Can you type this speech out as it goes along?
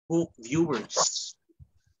Facebook viewers.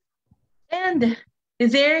 And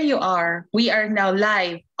there you are. We are now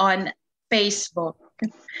live on Facebook.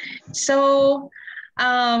 So,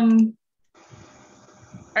 are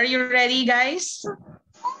you ready, guys?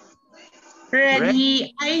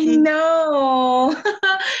 Ready? I know.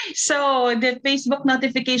 So the Facebook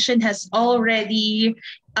notification has already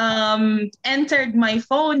entered my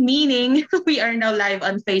phone, meaning we are now live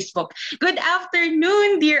on Facebook. Good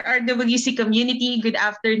afternoon, dear RWC community. Good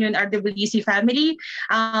afternoon, RWC family.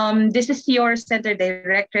 This is your center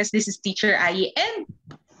directress. This is Teacher Ai. And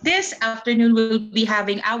this afternoon we'll be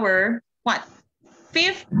having our,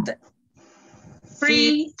 fifth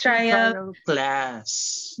free trial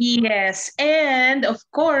class. Yes. And of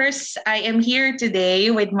course, I am here today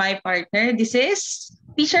with my partner. This is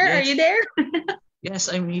Teacher. Yes. Are you there? Yes,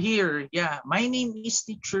 I'm here. Yeah, my name is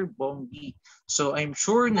Teacher Bongi. So I'm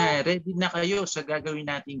sure na ready na kayo sa gagawin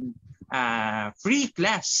nating free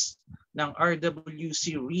class ng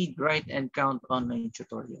RWC Read, Write, and Count online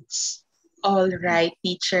tutorials. All right,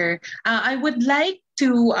 teacher. I would like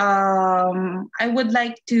to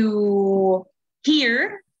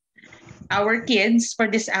hear our kids for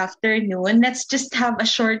this afternoon. Let's just have a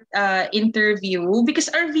short interview because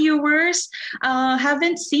our viewers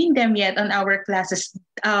haven't seen them yet on our classes.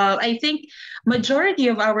 I think majority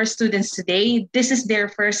of our students today, this is their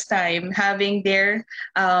first time having their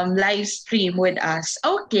live stream with us.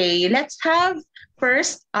 Okay, let's have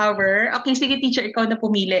first our... Okay, sige teacher, ikaw na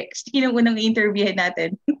pumili. Sino unang interviewin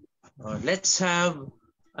natin? Let's have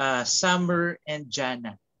Summer and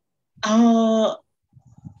Jana.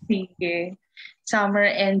 Sige. Summer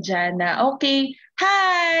and Jana. Okay.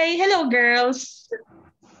 Hi! Hello, girls!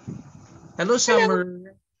 Hello, Summer.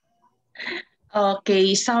 Hello.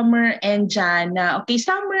 Okay, Summer and Jana. Okay,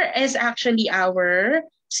 Summer is actually our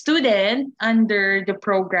student under the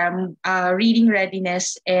program Reading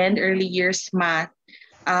Readiness and Early Years Math.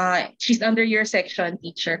 She's under your section,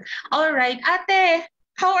 teacher. All right, Ate,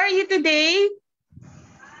 how are you today?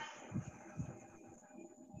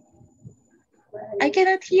 I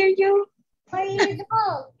cannot hear you. How are you?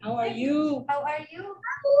 How are you? How are you?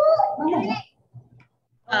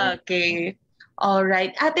 Okay. All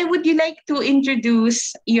right. Ate, would you like to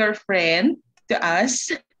introduce your friend to us?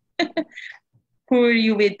 Who are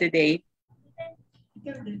you with today?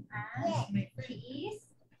 Yes. She is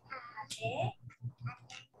Jana.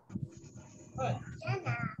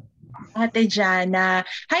 Ate Jana.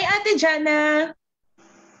 Hi, Ate Jana.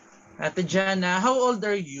 Ate Jana, how old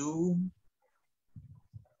are you?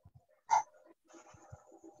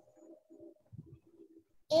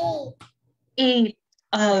 8.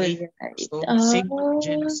 All Eight. right. So, same with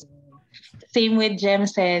Jensen. Same with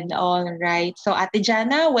Jemsen. All right. So, Ate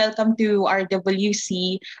Jana, welcome to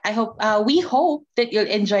RWC. We hope that you'll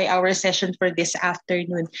enjoy our session for this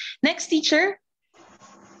afternoon. Next teacher.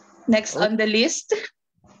 Next on the list.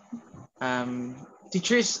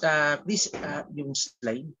 Teachers, please yung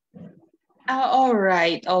slide. All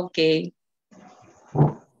right. Okay.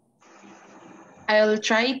 I'll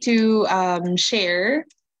try to share.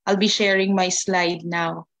 I'll be sharing my slide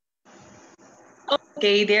now.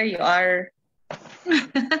 Okay, there you are.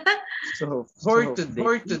 So for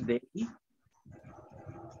today,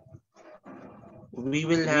 we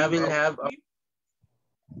will have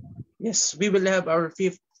our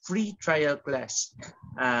fifth free trial class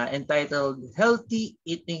entitled Healthy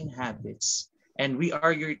Eating Habits. And we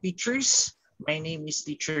are your teachers. My name is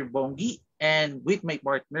Teacher Bongi, and with my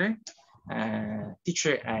partner,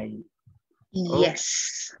 Teacher Ai.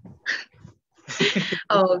 Yes.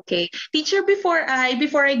 Okay. Teacher, before I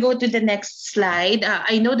go to the next slide,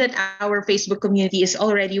 I know that our Facebook community is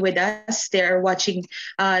already with us. They're watching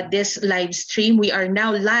this live stream. We are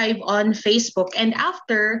now live on Facebook. And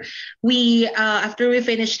after we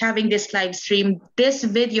finish having this live stream, this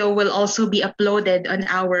video will also be uploaded on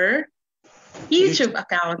our YouTube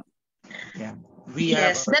account. Yeah. We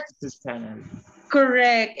have our YouTube channel.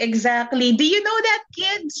 Correct. Exactly. Do you know that,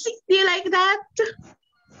 kids? Do you like that?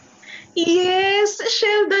 Yes,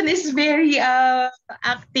 Sheldon is very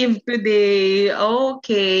active today.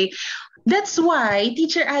 Okay. That's why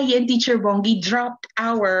Teacher Ai and Teacher Bongi dropped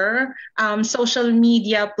our social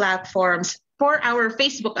media platforms for our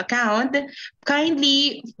Facebook account.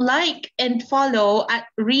 Kindly like and follow at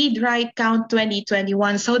Read Write Count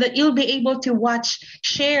 2021 so that you'll be able to watch,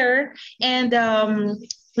 share, and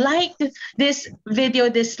like this video,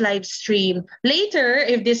 this live stream. Later,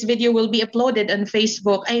 if this video will be uploaded on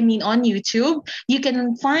Facebook, on YouTube, you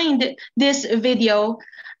can find this video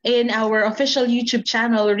in our official YouTube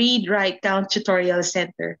channel, Read, Write, Count Tutorial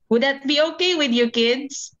Center. Would that be okay with you,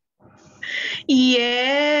 kids?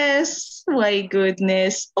 Yes. My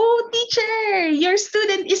goodness. Oh, teacher, your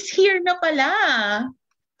student is here na pala.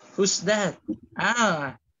 Who's that?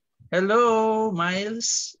 Ah, hello,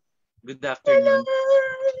 Miles. Good afternoon.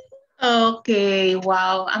 Hello. Okay,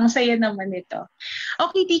 wow. Ang saya naman nito.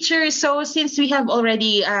 Okay, teacher, so since we have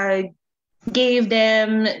already gave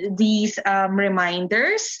them these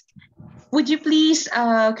reminders, could you please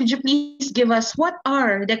give us what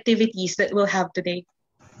are the activities that we'll have today?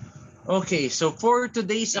 Okay, so for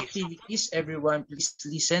today's activities, everyone, please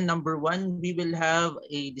listen. Number one, we will have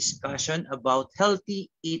a discussion about healthy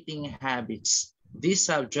eating habits. This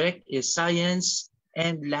subject is science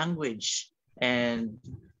and language. And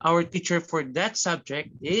our teacher for that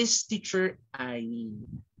subject is teacher Ai.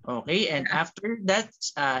 Okay, and after that,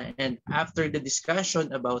 and after the discussion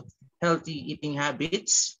about healthy eating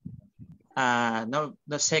habits, now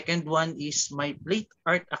the second one is my plate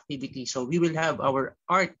art activity. So we will have our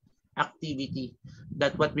art activity,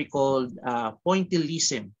 that what we call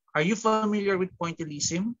pointillism. Are you familiar with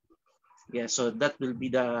pointillism? Yeah, so that will be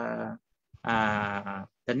the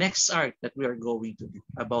next art that we are going to do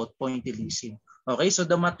about pointillism. Okay, so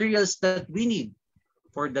the materials that we need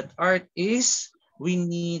for that art is we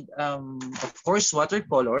need of course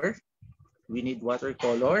watercolor. We need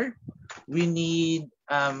watercolor. We need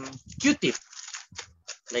Q-tip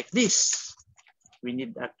like this. We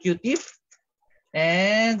need a Q-tip.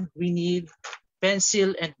 And we need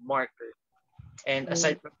pencil and marker. And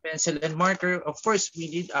aside from pencil and marker, of course,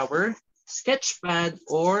 we need our sketch pad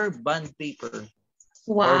or bond paper.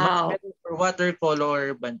 Wow. Or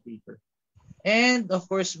watercolor bond paper. And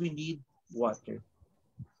of course, we need water.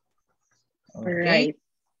 Okay. Right.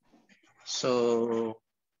 So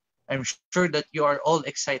I'm sure that you are all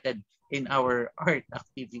excited in our art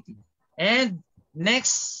activity. And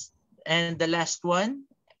next, and the last one,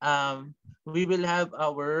 we will have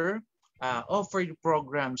our offered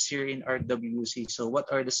programs here in RWC. So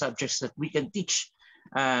what are the subjects that we can teach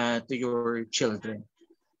to your children?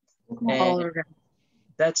 And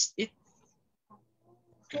that's it.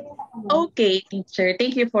 Okay, teacher.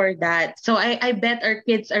 Thank you for that. So I bet our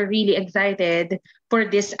kids are really excited for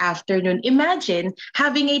this afternoon. Imagine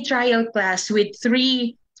having a trial class with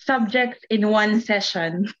 3 subjects in one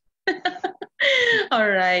session. All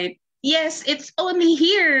right. Yes, it's only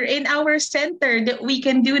here in our center that we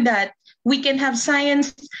can do that. We can have science,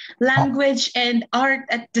 language, and art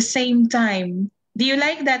at the same time. Do you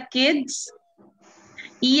like that, kids?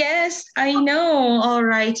 Yes, I know. All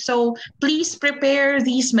right. So please prepare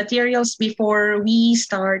these materials before we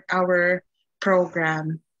start our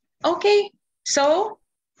program. Okay. So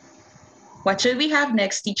what should we have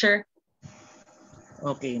next, teacher?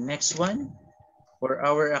 Okay, next one. For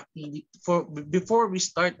our activity, before we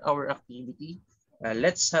start our activity,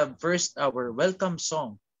 let's have first our welcome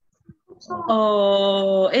song.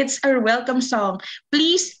 Oh, it's our welcome song.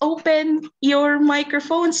 Please open your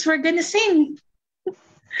microphones. We're gonna sing.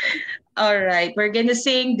 All right, we're gonna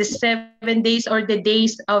sing the 7 days or the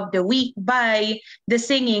days of the week by the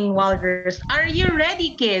Singing Walrus. Are you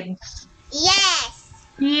ready, kids? Yes.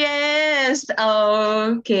 Yes.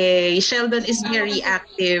 Okay. Sheldon is very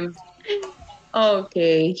active.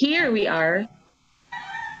 Okay, here we are.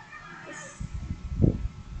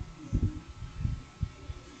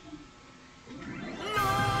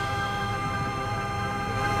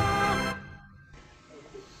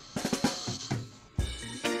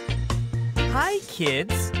 Hi,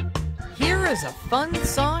 kids. Here is a fun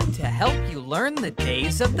song to help you learn the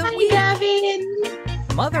days of the Hi, week. Gavin.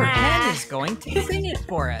 Mother Hen is going to sing it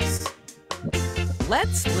for us.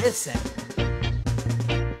 Let's listen.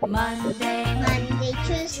 Monday,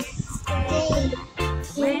 Tuesday,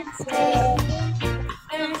 Wednesday,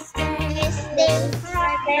 Thursday,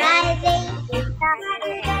 Friday,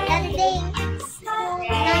 Saturday,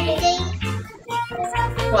 Sunday.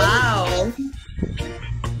 Wow.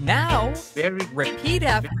 Now, Very repeat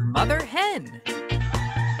after Mother Hen.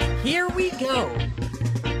 Here we go.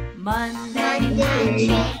 Monday,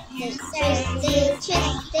 Tuesday,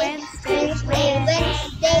 Wednesday,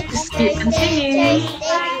 Keep on singing.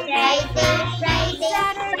 Friday,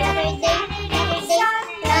 Saturday,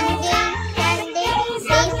 Sunday, days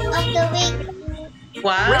of the week.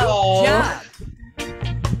 Wow. Job.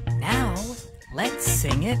 Now, let's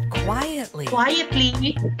sing it quietly.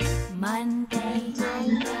 Quietly. Monday,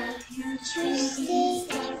 Tuesday,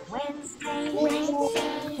 Wednesday,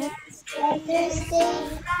 Thursday,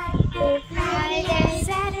 Friday,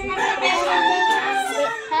 Saturday,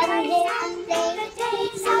 Sunday,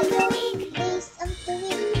 days of the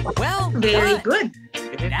week. Well Very done. good.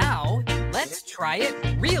 Now, let's try it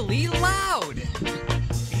really loud.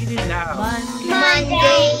 Really loud.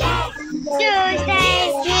 Monday,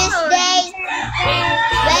 Tuesday, Wednesday,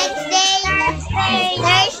 Thursday,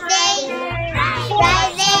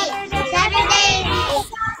 Friday, Saturday,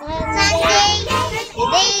 Sunday, the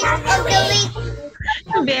days of the week.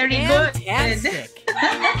 Very good. Fantastic.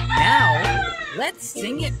 Now, let's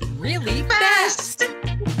sing it really fast.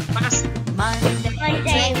 Fast. Monday,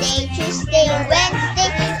 Tuesday, Wednesday,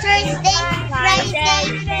 Thursday, Friday,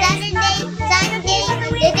 Saturday, Sunday,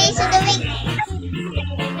 the days of the week.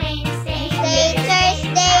 Wednesday, Thursday,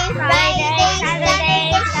 Friday,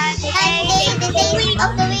 Saturday, Sunday, the days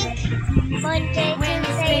of the week. Monday,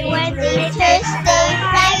 Tuesday, Wednesday, Thursday,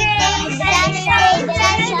 Friday, Saturday,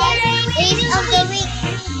 Sunday, days of the week.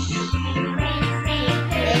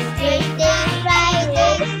 Thursday,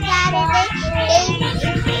 Friday, Saturday, days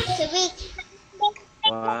of the week.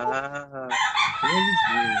 Wow. Very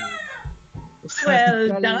good. Well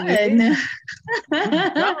done.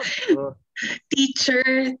 Good job. Oh, Teacher,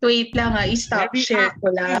 wait lang stop Very share ko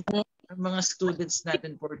lang. ang mga students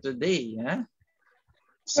natin for today. Ha?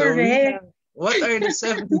 So, Correct. what are the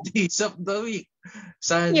 7 days of the week?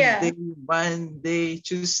 Sunday, Monday,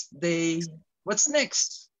 Tuesday. What's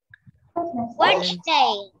next?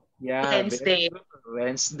 Wednesday, Yeah, Wednesday. very good.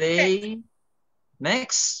 Wednesday.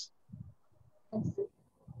 Next.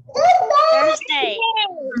 Thursday,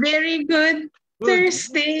 Very good. Good.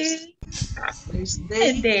 Thursday. Thursday.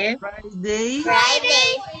 And then, Friday. Friday,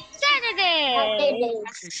 Saturday,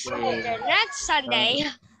 Saturday. the next Sunday.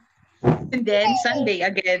 and then Sunday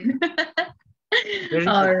again. Very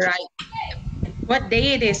All good. right. What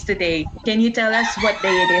day it is today? Can you tell us what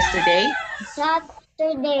day it is today?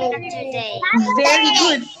 Saturday. Very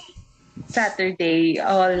good. Saturday.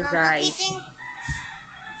 All right.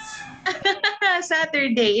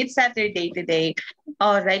 Saturday. It's Saturday today.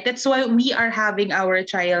 All right. That's why we are having our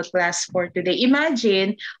trial class for today.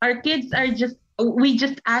 Imagine our kids are we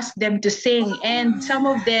just asked them to sing, and some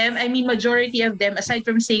of them, I mean majority of them, aside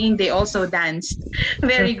from singing, they also danced.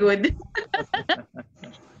 Very good.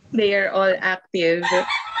 They are all active.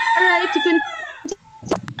 All right, to continue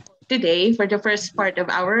today for the first part of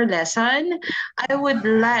our lesson, I would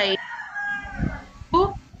like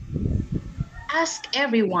to ask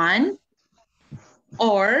everyone,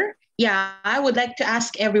 I would like to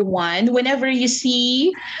ask everyone, whenever you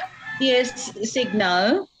see this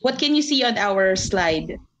signal, what can you see on our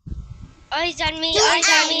slide? Eyes on me, eyes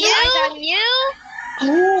on me, eyes on you.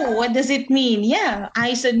 Oh, what does it mean? Yeah,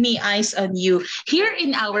 eyes on me, eyes on you. Here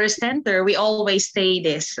in our center, we always say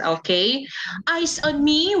this, okay? Eyes on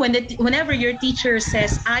me, whenever your teacher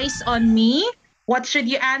says eyes on me, what should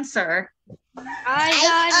you answer? Eyes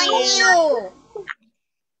on you.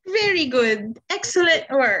 Very good. Excellent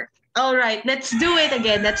work. All right, let's do it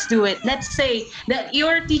again. Let's do it. Let's say that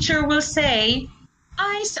your teacher will say,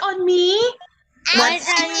 eyes on me. Eyes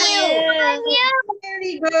on you.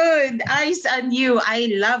 Very good. Eyes on you. I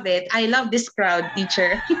love it. I love this crowd,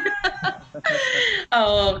 teacher.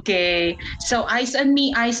 Okay. So eyes on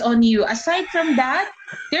me, eyes on you. Aside from that,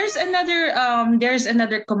 there's another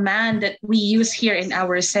command that we use here in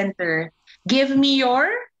our center. Give me your,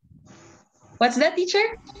 what's that,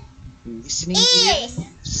 teacher? Listening Ears.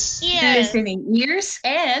 Listening ears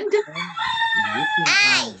and looking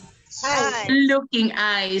eyes. looking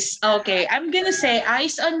eyes. Okay, I'm gonna say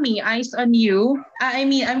eyes on me, eyes on you.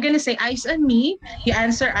 I'm gonna say eyes on me. You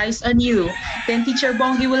answer eyes on you. Then Teacher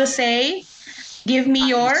Bongi will say, give me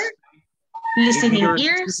your listening Your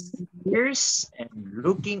ears. ears and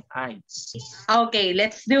looking eyes. Okay,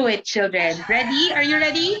 let's do it, children. Ready? Are you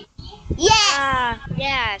ready? Yeah.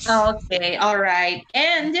 Yes. Okay, all right.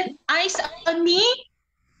 And eyes on me.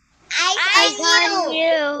 Eyes on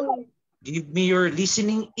you. Give me your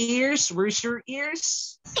listening ears. Where's your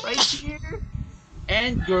ears? Right here.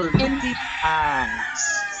 And your looking eyes.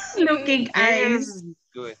 Looking eyes. Very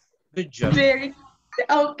good. Good job. Very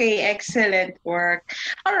okay, excellent work.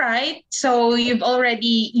 All right, so you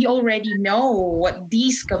already know what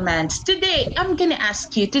these commands. Today, I'm gonna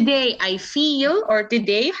ask you. Today, I feel, or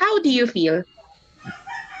today, how do you feel?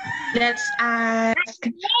 Let's ask.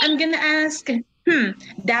 I'm gonna ask.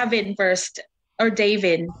 Davin first, or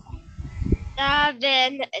Davin.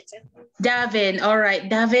 Davin. Davin. All right,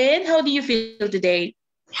 Davin. How do you feel today?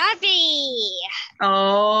 Happy.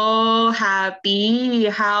 Oh, happy.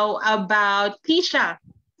 How about Tisha?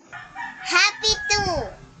 Happy too.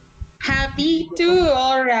 Happy too.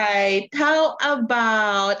 All right. How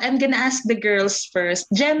about, I'm going to ask the girls first.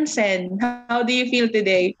 Jensen, how do you feel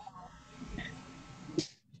today?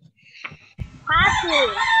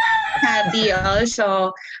 Happy. Happy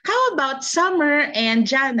also. How about Summer and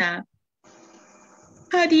Jana?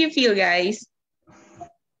 How do you feel, guys?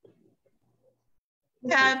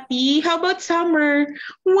 Happy. How about Summer?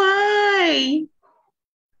 Why?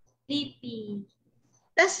 Sleepy.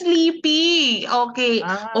 Sleepy. Okay.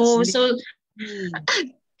 Oh, so sleepy.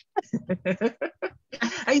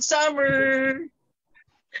 Hi, Summer.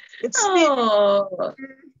 It's sleep. oh,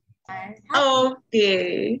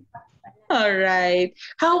 okay. All right.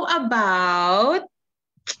 How about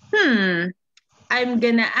I'm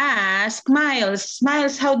gonna ask Miles.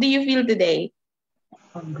 Miles, how do you feel today?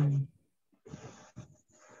 Hungry.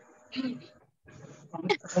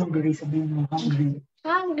 Hungry, sabihin mo, hungry.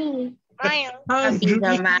 Hungry. Happy Hungry.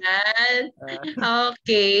 naman. Uh,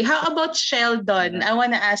 Okay. How about Sheldon? I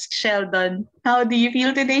wanna ask Sheldon. How do you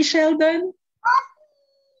feel today, Sheldon?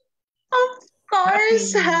 Of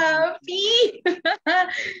course, happy.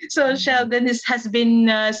 So Sheldon has been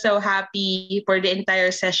so happy for the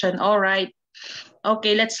entire session. All right.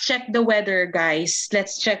 Okay, let's check the weather, guys.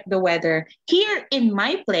 Let's check the weather. Here in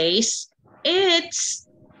my place, it's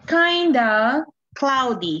kinda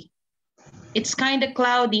cloudy. It's kinda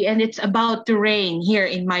cloudy and it's about to rain here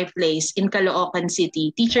in my place in Caloocan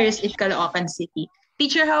City. Teacher is in Caloocan City.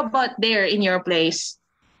 Teacher, how about there in your place?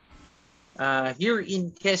 here in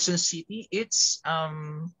Quezon City, it's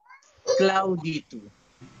cloudy too.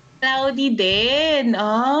 Cloudy din.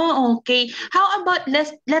 Oh, okay. How about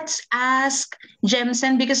let's ask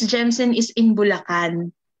Jemsen because Jemsen is in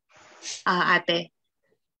Bulacan. Ate.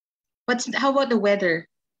 How about the weather?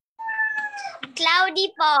 Cloudy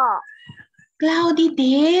po. Cloudy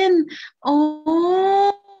din. Oh.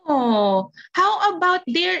 How about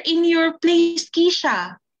there in your place,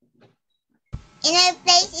 Keisha? In our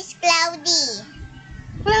place is cloudy.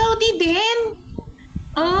 Cloudy din.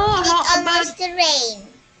 Oh, how It's about almost rain.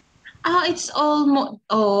 it's almost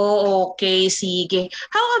okay, sige.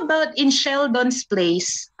 How about in Sheldon's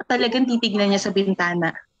place? Talagang titignan niya sa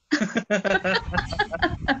bintana.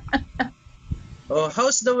 Oh,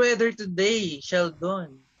 how's the weather today,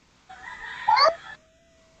 Sheldon?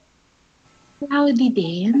 Cloudy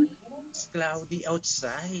din. It's cloudy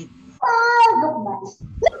outside.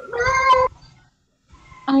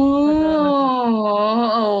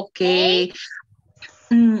 Oh, okay.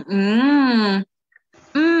 Mm-mm.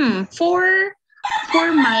 For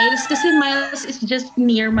Miles, kasi Miles is just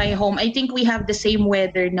near my home. I think we have the same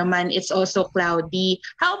weather naman. It's also cloudy.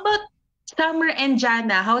 How about Summer and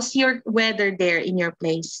Jana? How's your weather there in your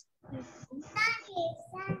place?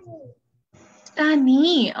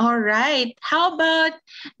 Sunny. All right. How about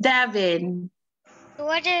Davin? The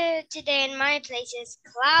weather today in my place is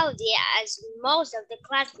cloudy as most of the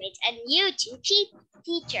classmates and you two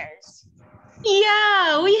teachers.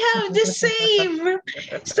 Yeah, we have the same.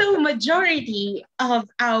 So majority of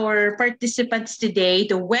our participants today,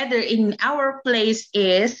 the weather in our place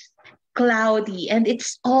is cloudy and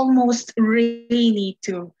it's almost rainy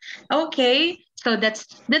too. Okay, so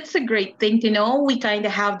that's a great thing to know. We kind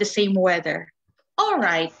of have the same weather. All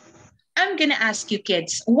right, I'm gonna ask you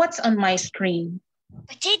kids, what's on my screen?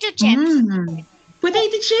 Potato chips.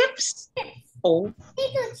 Potato chips? Oh.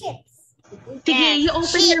 Potato chips. Sige, Yes, you open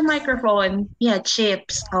chips. your microphone. Yeah,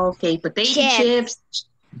 chips. Okay, potato chips.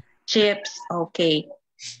 Chips. Okay.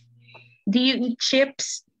 Do you eat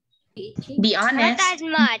chips? Be Not honest. that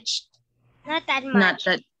much. Not that much. Not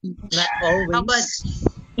that. Not always. How about,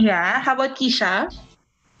 yeah, how about Keisha?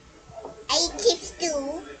 I eat chips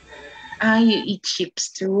too. You eat chips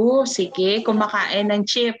too. Sige, kumakain ng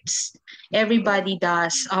chips. Everybody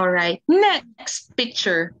does. All right. Next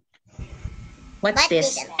picture. What's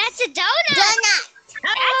this? That's a donut. Donut.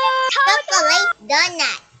 Chocolate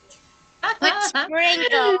donut. With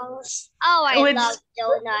sprinkles. Oh, I With- love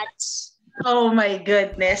donuts. Oh my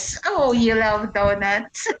goodness. Oh, you love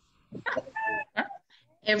donuts.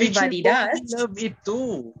 Everybody Teacher does. Bobby love it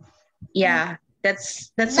too. Yeah,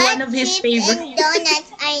 that's one of his favorite. And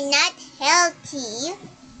donuts are not healthy.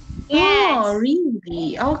 Oh,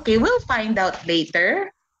 really? Okay, we'll find out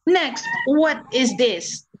later. Next, what is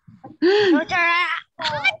this? Those are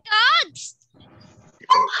hot dogs.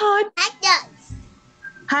 Hot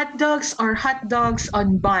Hot dogs. hot dogs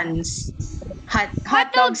on buns. Hot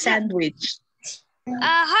dog dogs. sandwich.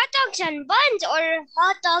 Hot dogs on buns or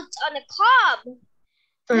hot dogs on a cob.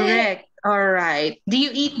 Correct. All right. Do you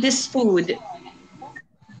eat this food?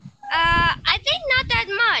 I think not that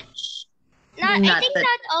much. I Not think that-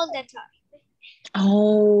 not all the time.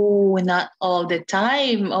 Oh, not all the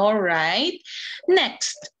time. All right.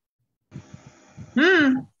 Next.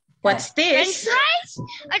 What's French this? fries?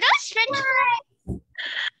 Are those French fries?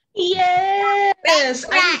 Yes.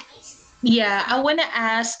 French fries. Yeah, I wanna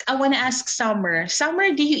ask Summer.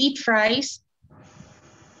 Summer, do you eat fries?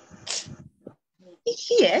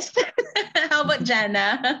 Yes. How about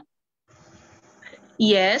Jana?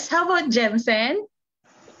 Yes. How about Jemsen?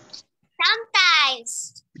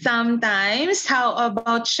 Sometimes. Sometimes. How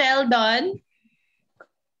about Sheldon?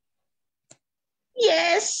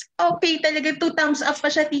 Yes. Okay, talaga 2 thumbs up pa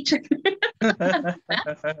siya, teacher.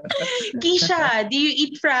 Kisha, do you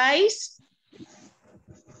eat fries?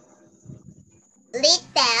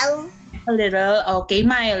 Little. A little. Okay,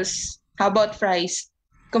 Miles. How about fries?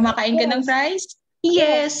 Kumakain ka ng fries?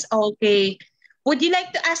 Yes. Okay. Would you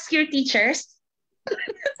like to ask your teachers?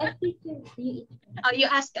 Oh, you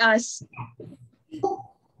ask us.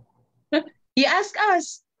 You ask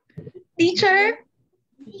us. Teacher?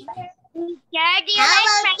 Yeah, do you like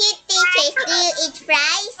fries? Teachers? Do you eat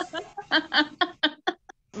fries?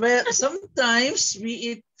 Well, sometimes we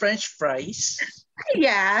eat French fries.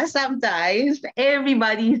 Yeah, sometimes.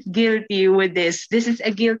 Everybody's guilty with this. This is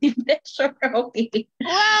a guilty pleasure. Okay.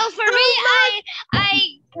 Well, for me,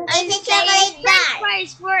 I It's a say chocolate French bar.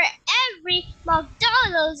 fries for every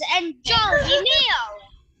McDonald's and Jolly meal.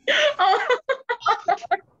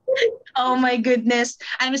 Oh my goodness.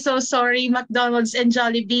 I'm so sorry, McDonald's and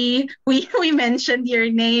Jollibee. We mentioned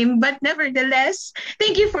your name, but nevertheless,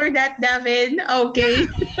 thank you for that, Davin. Okay.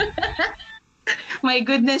 My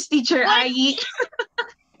goodness, Teacher What? Ai.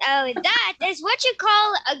 Oh, that is what you call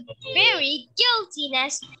a very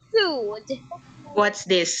guiltiness food. What's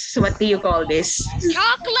this? What do you call this?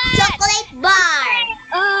 Chocolate. Chocolate bar.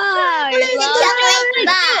 Oh, I Chocolate love chocolate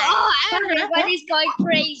chocolate. bar. Oh, everybody's going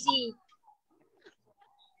crazy.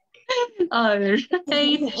 All right.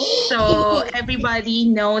 So everybody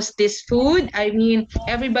knows this food. I mean,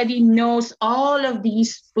 everybody knows all of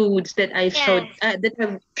these foods that I've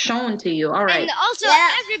shown to you. All right. And also, Yeah.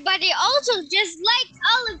 everybody also just likes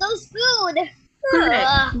all of those food.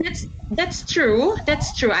 Correct. That's true.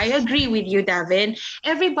 That's true. I agree with you, Davin.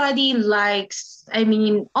 Everybody likes, I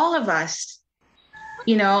mean, all of us,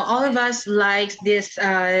 all of us likes this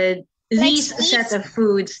these sweets? set of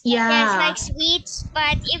foods. Yes, Yeah. like sweets,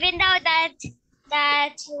 but even though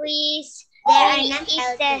that we They are we not eat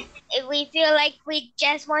healthy. we feel like we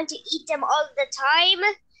just want to eat them all the time.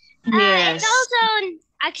 Yes. It's also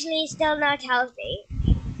actually still not healthy.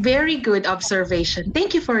 Very good observation.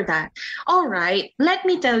 Thank you for that. All right. Let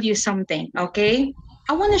me tell you something, okay?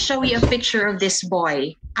 I want to show you a picture of this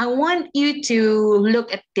boy. I want you to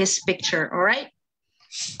look at this picture, all right?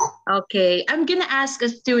 Okay. I'm going to ask a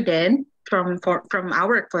student from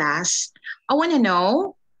our class. I want to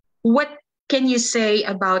know, what can you say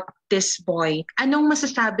about this boy? Anong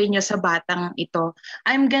masasabi niyo sa batang ito?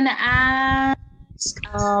 I'm going to ask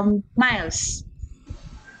Miles.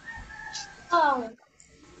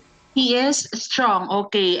 He is strong.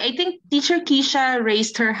 Okay. I think Teacher Keisha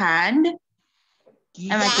raised her hand.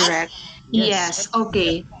 Am I Yes. correct? Yes. Yes.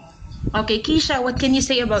 Okay. Okay, Keisha, what can you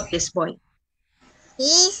say about this boy?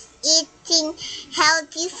 He's eating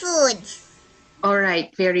healthy foods. All right.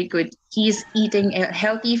 Very good. He's eating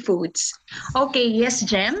healthy foods. Okay. Yes,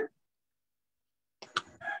 Jem?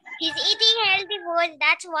 He's eating healthy food.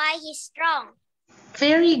 That's why he's strong.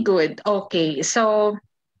 Very good. Okay. So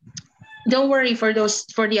don't worry for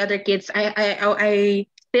the other kids. I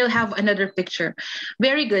still have another picture.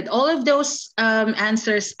 Very good. All of those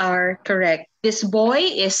answers are correct. This boy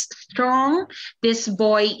is strong. This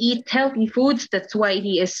boy eats healthy foods. That's why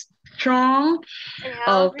he is strong. And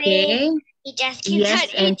healthy. Okay. He just keeps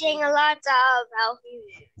Yes, on and- eating a lot of healthy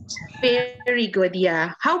foods. Very good.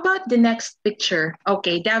 Yeah. How about the next picture?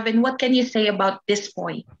 Okay, Davin, what can you say about this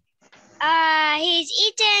boy? He's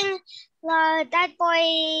eating. That boy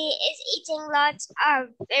is eating lots of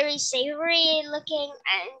very savory looking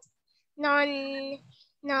and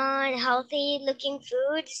non healthy looking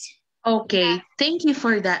foods. Okay, thank you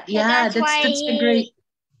for that. So Yeah, that's why that's a great.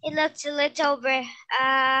 He looks a little bit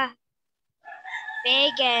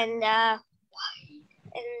big and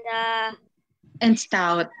And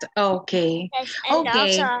stout. Okay. yes, and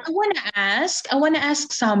Okay. also I wanna ask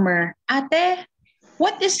Summer. Ate,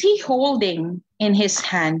 what is he holding in his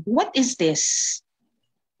hand? What is this?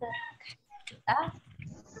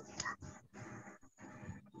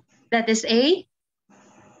 That is a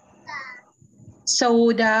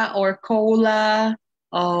soda or cola.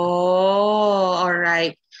 Oh, all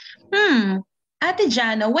right. Ate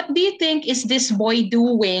Jana, what do you think is this boy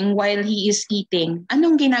doing while he is eating?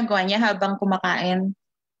 Anong ginagawa niya habang kumakain?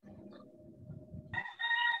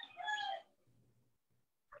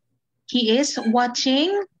 He is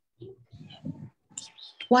watching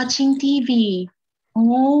TV.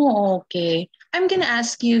 Oh, okay. I'm gonna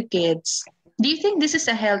ask you kids, do you think this is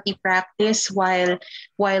a healthy practice while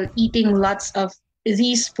eating lots of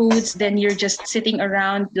these foods, then you're just sitting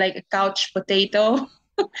around like a couch potato?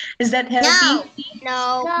 Is that healthy?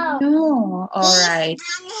 No. No. All right.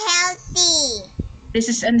 Unhealthy. This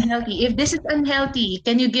is unhealthy. If this is unhealthy,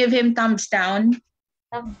 can you give him thumbs down?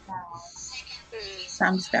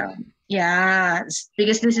 Thumbs down. Yes,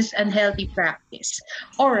 because this is unhealthy practice.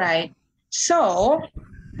 All right. So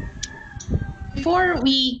before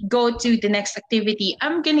we go to the next activity,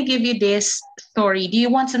 I'm gonna give you this story. Do you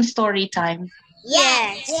want some story time?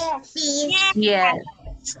 Yes. Please. Yes.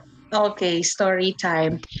 Okay, story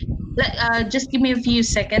time. Just give me a few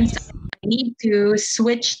seconds. I need to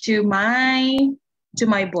switch to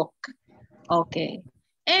my book. Okay.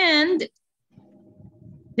 And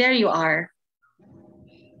there you are.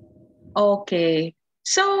 Okay.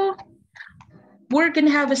 So we're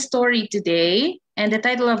gonna have a story today, and the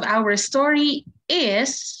title of our story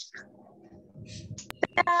is.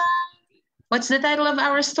 What's the title of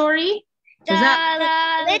our story? The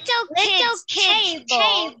little kids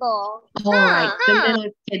table. All right, the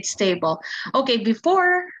little kids table. Okay,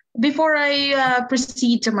 before I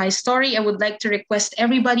proceed to my story, I would like to request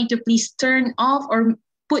everybody to please turn off or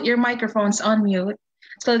put your microphones on mute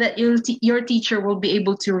so that your teacher will be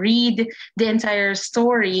able to read the entire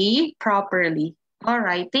story properly. All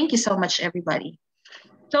right, thank you so much, everybody.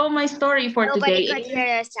 So my story for Nobody today could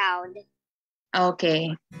hear the sound.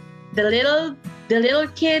 Okay. The Little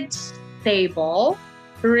Kids Table,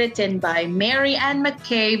 written by Mary Ann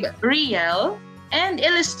McCabe Riel and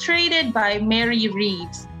illustrated by Mary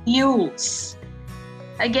Reeves Hughes.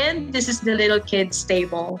 Again, this is The Little Kids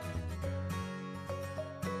Table.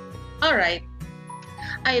 All right.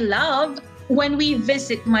 I love when we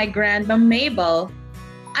visit my grandma Mabel.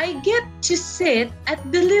 I get to sit at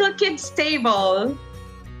the little kids' table.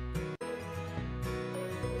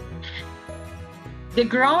 The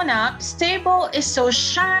grown-ups table is so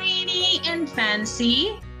shiny and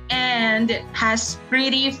fancy and has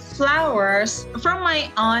pretty flowers from my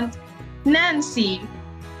Aunt Nancy.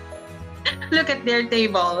 Look at their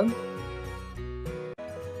table.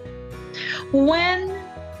 When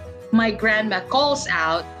my grandma calls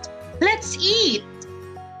out, "Let's eat!"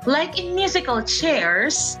 Like in musical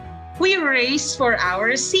chairs, we race for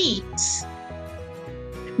our seats.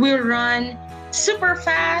 We run super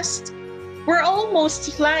fast. We're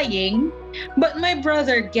almost flying, but my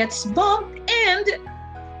brother gets bumped and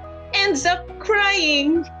ends up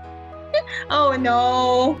crying. Oh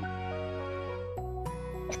no.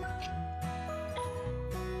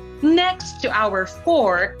 Next to our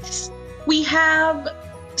forks, we have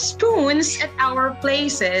spoons at our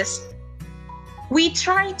places. We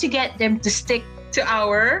try to get them to stick to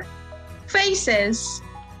our faces.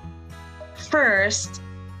 First,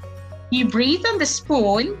 you breathe on the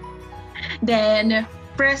spoon, then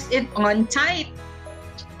press it on tight.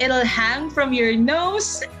 It'll hang from your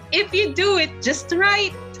nose if you do it just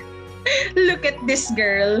right. Look at this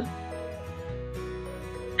girl.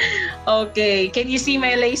 Okay, can you see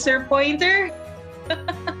my laser pointer?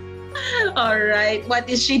 All right, what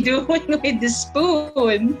is she doing with the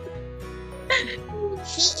spoon?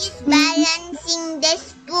 She is balancing the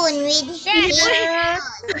spoon with her hands.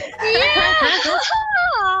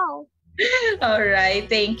 All right,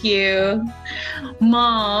 thank you.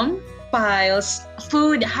 Mom piles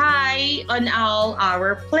food high on all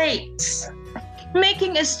our plates,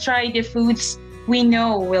 making us try the foods we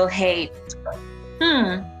know we'll hate.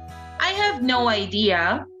 I have no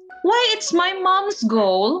idea why it's my mom's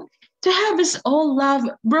goal to have us all love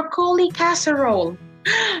broccoli casserole.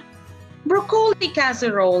 Broccoli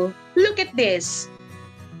casserole. Look at this.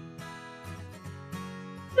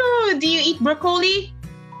 Oh, do you eat broccoli?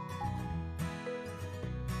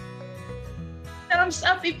 Thumbs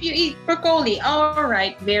up if you eat broccoli. All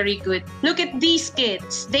right, very good. Look at these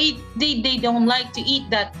kids. They don't like to eat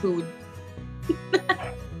that food.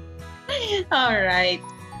 All right.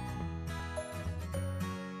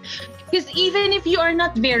 Because even if you are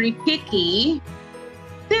not very picky,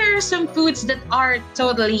 there are some foods that are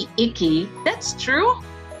totally icky. That's true.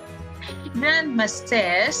 Grandma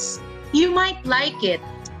says you might like it.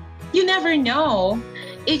 You never know.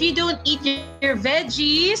 If you don't eat your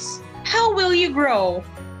veggies, how will you grow?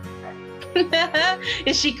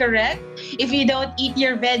 Is she correct? If you don't eat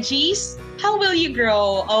your veggies, how will you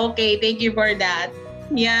grow? Okay, thank you for that.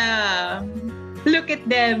 Yeah. Look at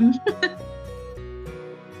them.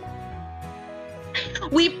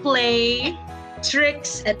 We play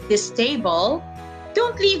tricks at this table.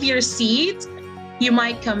 Don't leave your seat. You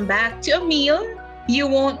might come back to a meal you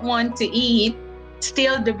won't want to eat.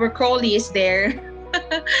 Still, the broccoli is there.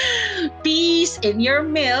 Peas in your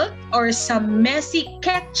milk or some messy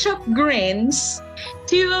ketchup grins.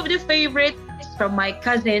 Two of the favorites from my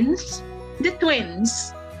cousins, the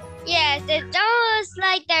twins. Yes, it's almost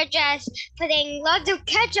like they're just putting lots of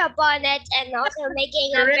ketchup on it and also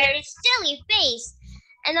making a Correct. very silly face.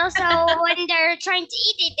 And also, when they're trying to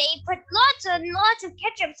eat it, they put lots and lots of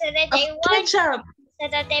ketchup so that Of ketchup. so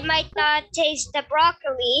that they might not taste the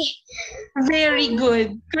broccoli. Very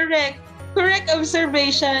good. Correct. Correct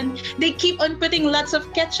observation. They keep on putting lots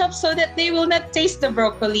of ketchup so that they will not taste the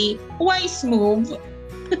broccoli. Wise move.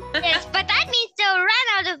 Yes, but that means they'll run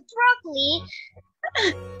out of broccoli.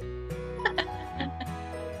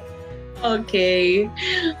 Okay.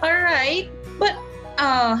 All right. But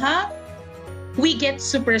we get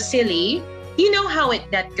super silly. You know how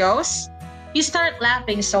that goes. You start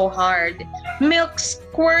laughing so hard. Milk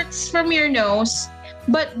squirts from your nose.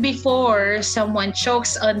 But before someone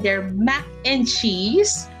chokes on their mac and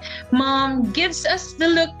cheese, Mom gives us the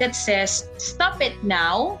look that says, "Stop it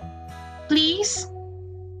now, please."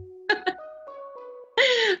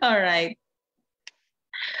 All right.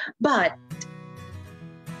 But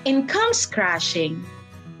in comes crashing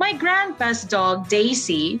my grandpa's dog,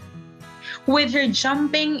 Daisy. With her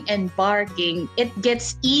jumping and barking, it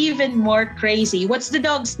gets even more crazy. What's the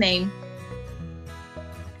dog's name?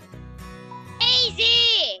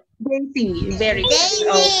 Daisy! Daisy. Very good. Daisy.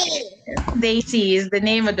 Okay. Daisy is the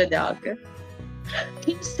name of the dog.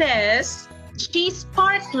 He says she's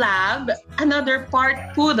part lab, another part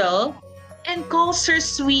poodle, and calls her his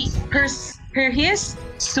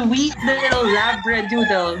sweet little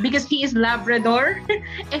labradoodle because he is Labrador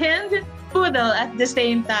and poodle at the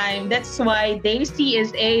same time. That's why Daisy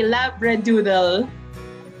is a labradoodle.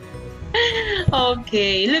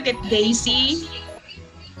 Okay, look at Daisy.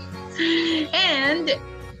 And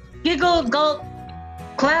giggle, gulp,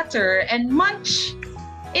 clatter, and munch.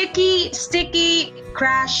 Icky, sticky,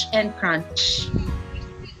 crash, and crunch.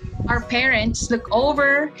 Our parents look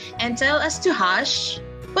over and tell us to hush,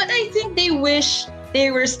 but I think they wish they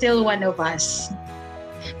were still one of us.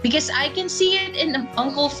 Because I can see it in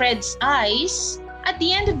Uncle Fred's eyes at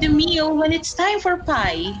the end of the meal when it's time for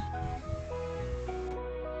pie.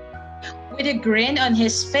 With a grin on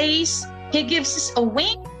his face, he gives us a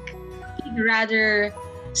wink. He'd rather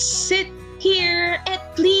sit here,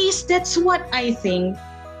 at least that's what I think.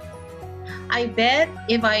 I bet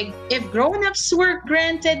if grown-ups were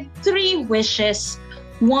granted 3 wishes,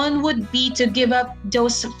 one would be to give up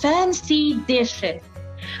those fancy dishes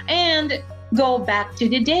and go back to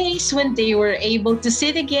the days when they were able to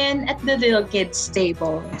sit again at the little kids'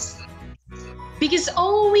 tables. Because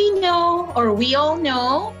we all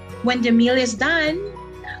know, when the meal is done,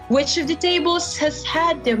 which of the tables has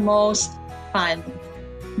had the most fun.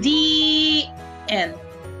 The end.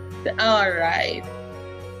 All right.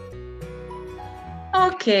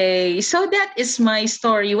 Okay, so that is my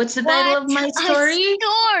story. What's the title of my story?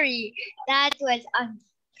 Story! That was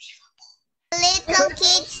Little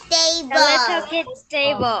Kids Table. The Little Kids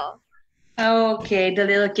Table. Okay, the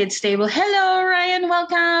little kids table. Hello, Ryan.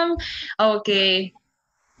 Welcome. Okay.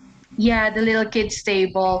 Yeah, the little kids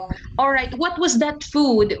table. All right. What was that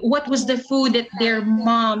food? What was the food that their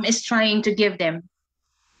mom is trying to give them?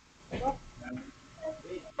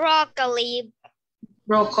 Broccoli.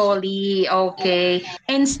 Broccoli. Okay.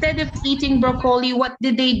 Instead of eating broccoli, what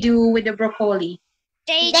did they do with the broccoli?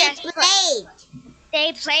 They They just played.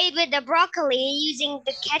 They played with the broccoli using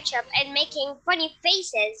the ketchup and making funny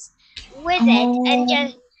faces with it,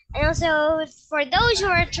 and also for those who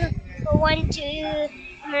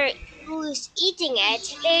who's eating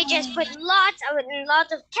it, they just put lots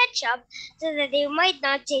of ketchup so that they might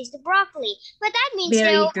not taste the broccoli. But that means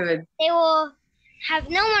Very good. they will have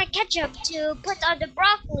no more ketchup to put on the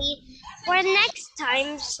broccoli for next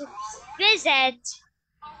time's visit.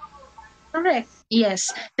 Correct.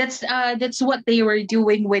 Yes, that's what they were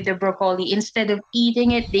doing with the broccoli. Instead of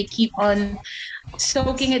eating it, they keep on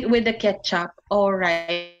soaking it with the ketchup. All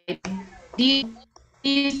right. Do you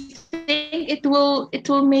think it will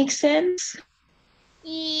make sense?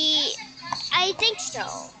 I think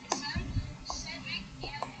so.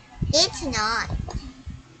 It's not.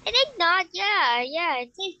 I think not. Yeah.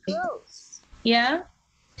 It tastes gross. Yeah.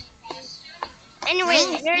 Anyway,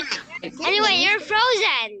 you're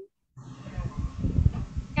frozen.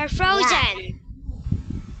 You're frozen.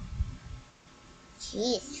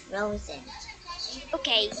 She's frozen.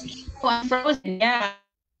 Okay. Oh, I'm frozen. Yeah.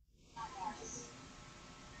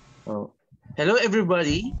 Oh. Hello,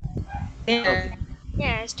 everybody. There.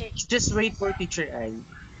 Yeah, start. Just wait for Teacher I.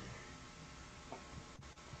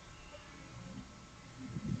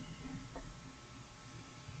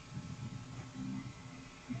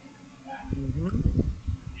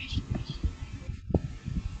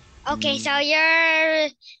 Okay, so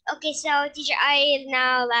teacher I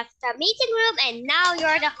now left the meeting room and now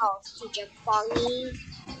you're the host, teacher Bongi.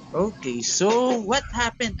 Okay, so what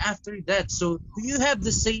happened after that? So do you have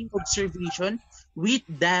the same observation with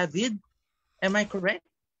David? Am I correct?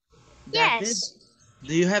 David, Yes.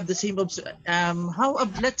 do you have the same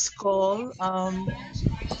let's call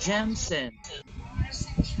Jemsen.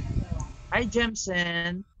 Hi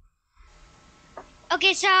Jemsen.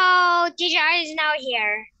 Okay, so teacher is now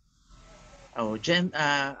here. Oh,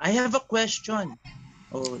 I have a question.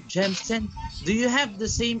 Oh, Jemsen, do you have the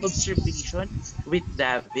same observation with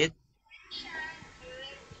David?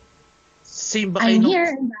 Same ba kayo I'm nung-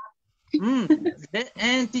 here.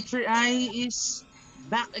 And teacher I is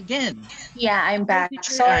back again. Yeah, I'm back.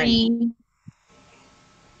 Teacher Sorry.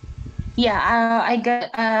 Yeah,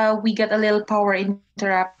 we got a little power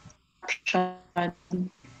interruption.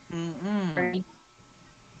 Sorry.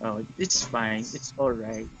 Oh, it's fine. It's all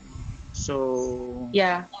right. So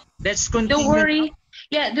Yeah. let's continue. Don't worry.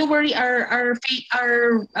 Yeah, don't worry. Our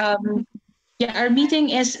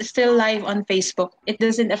meeting is still live on Facebook. It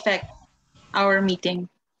doesn't affect our meeting.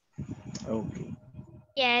 Okay.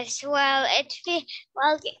 Yes, well, I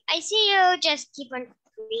see you just keep on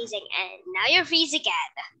freezing, and now you're freezing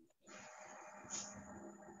again.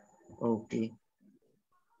 Okay.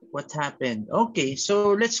 What happened? Okay,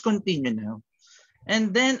 so let's continue now.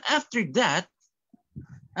 And then after that,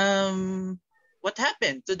 what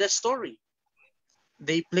happened to the story?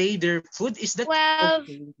 They play their food. Is that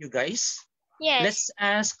okay with you guys? Yes. Let's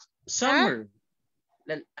ask Summer.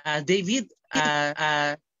 David,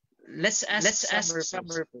 let's ask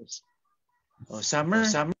Summer first. Oh, Summer.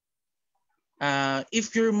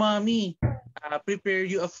 If your mommy prepare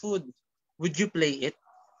you a food, would you play it?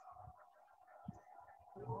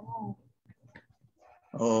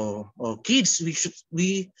 Oh, kids,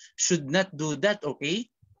 we should not do that, okay?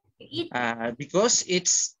 Because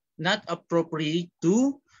it's not appropriate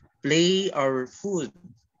to play our food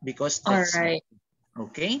because that's all right.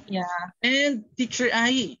 Okay. Yeah. And teacher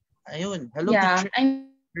Ai, ayun. Hello, Yeah, teacher. I'm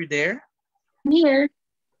You're there? here.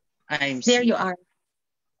 I'm There you seeing. are.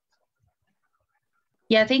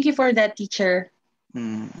 Yeah, thank you for that, teacher.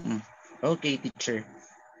 Okay, teacher.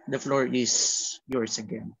 The floor is yours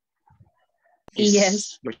again.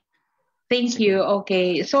 Yes. Thank you.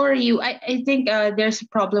 Okay. Sorry, I think there's a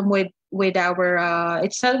problem with our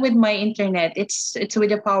it's not with my internet. It's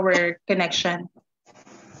with the power connection.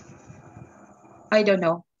 I don't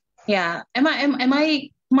know. Yeah. Am I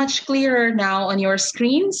much clearer now on your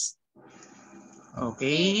screens?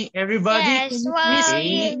 Okay, everybody. Yes, well,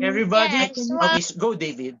 Okay, everybody. yes, well- Okay, go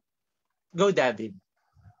David. Go David.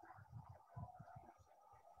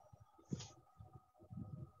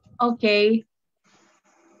 Okay.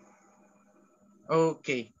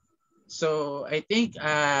 Okay. So I think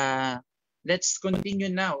let's continue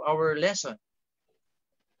now our lesson.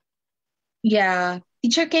 Yeah.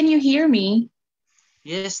 Teacher, can you hear me?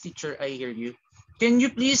 Yes, teacher, I hear you. Can you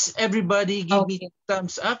please, everybody, give me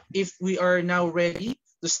thumbs up if we are now ready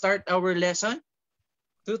to start our lesson?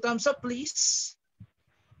 2 thumbs up, please.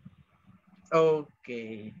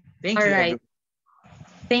 Okay. Thank All you, right.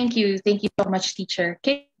 everyone. Thank you. Thank you so much, teacher.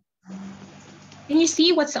 Can you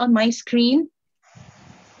see what's on my screen?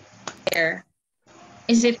 There.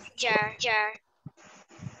 Is it? Jar.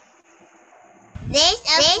 There's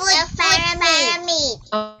a food pyramid.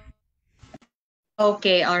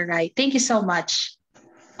 Okay, all right. Thank you so much.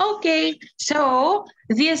 Okay, so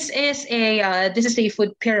this is a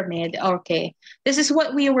food pyramid. Okay, this is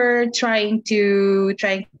what we were trying to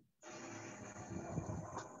give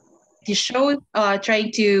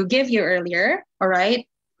you earlier. All right.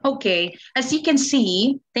 Okay, as you can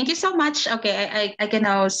see, thank you so much. Okay, I can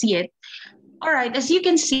now see it. All right, as you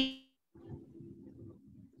can see,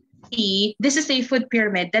 this is a food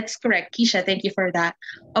pyramid. That's correct, Keisha. Thank you for that.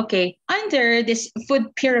 Okay, under this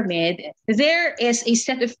food pyramid, there is a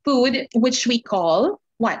set of food which we call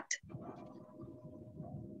what?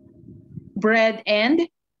 Bread and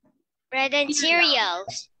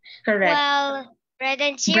cereals. Correct. Well, bread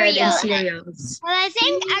and Bread and cereals. cereals. Well, I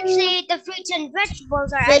think actually the fruits and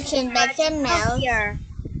vegetables are Fruits actually and vegetables. healthier.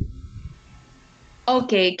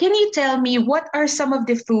 Okay, can you tell me what are some of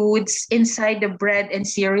the foods inside the bread and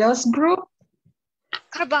cereals group?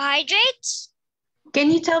 Carbohydrates?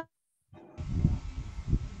 Can you tell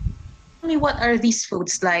me what are these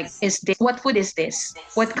foods like? What food is this?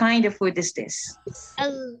 What kind of food is this?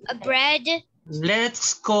 A bread.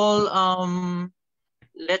 Let's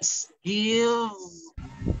give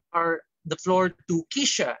the floor to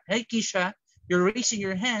Keisha. Hey Keisha, you're raising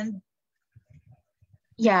your hand.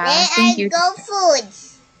 Yeah, Where thank are you. go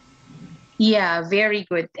foods? Yeah, very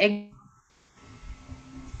good.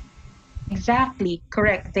 Exactly,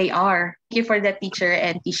 correct. They are. Thank you for that, teacher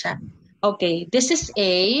and Tisha. Okay, this is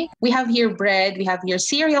A. We have here bread, we have here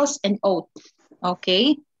cereals and oats.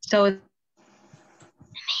 Okay, so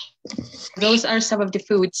those are some of the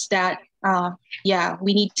foods that, yeah,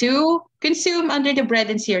 we need to consume under the bread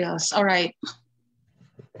and cereals. All right.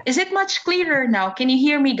 Is it much clearer now? Can you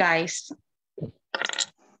hear me, guys?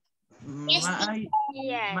 Yes,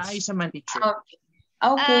 Maayos naman, teacher. Okay.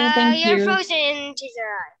 Okay, thank you're you. frozen,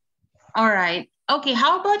 teacher. All right. Okay,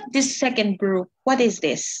 how about this second group? What is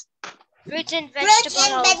this? Fruits and Fruits vegetables.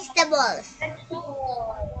 and vegetables.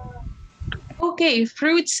 Okay,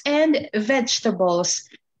 fruits and vegetables.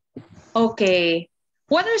 Okay.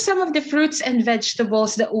 What are some of the fruits and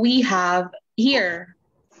vegetables that we have here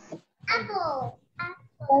Apple.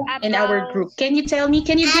 in our group? Can you tell me?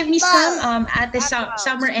 Can you give me some at the Apples.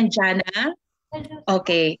 Summer and Jana?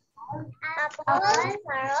 Okay. Apple. Carrot.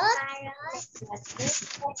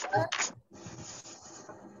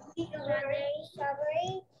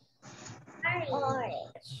 Strawberry.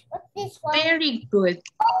 Orange. What's this one? Very good.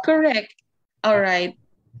 Correct. All right.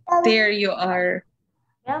 There you are.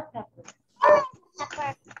 Pepper.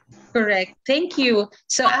 Correct. Thank you.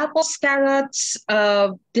 So apples, carrots,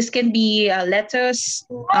 this can be lettuce,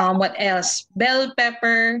 what else? Bell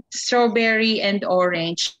pepper, strawberry, and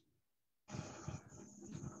orange.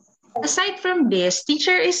 Aside from this,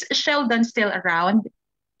 teacher, is Sheldon still around?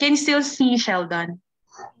 Can you still see Sheldon?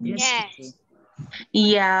 Yes. teacher.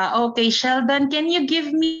 Yeah, okay. Sheldon, can you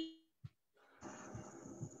give me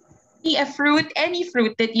a fruit, any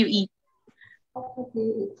fruit that you eat?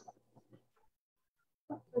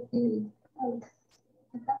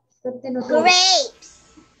 Grapes.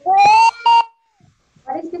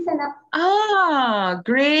 Ah,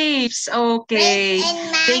 grapes. Okay. Grapes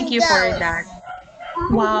and Thank you for mangoes. that.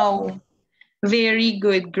 Wow. Very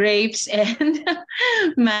good. Grapes and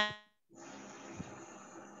mango.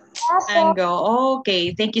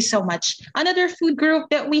 Okay, thank you so much. Another food group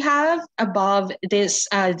that we have above this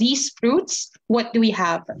these fruits, what do we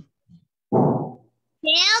have?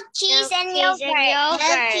 Milk, cheese, and cheese, yogurt. and yogurt.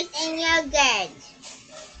 Milk, cheese, and yogurt.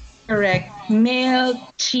 Correct. Milk,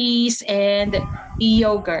 cheese, and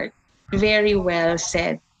yogurt. Very well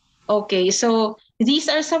said. Okay, so these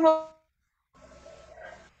are some of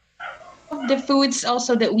the foods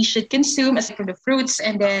also that we should consume aside from the fruits,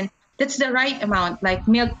 and then that's the right amount, like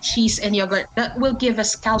milk, cheese, and yogurt. That will give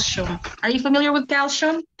us calcium. Are you familiar with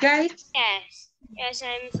calcium, guys? Yes,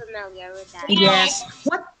 I'm familiar with that. Yes.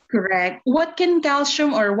 Correct. What can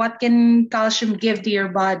calcium give to your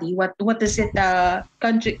body? What does it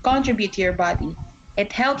contribute to your body?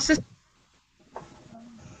 It helps us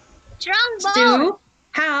Strong bone. to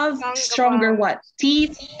have stronger bones. what?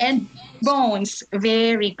 Teeth and bones.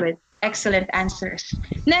 Very good. Excellent answers.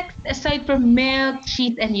 Next, aside from milk,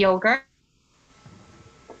 cheese, and yogurt,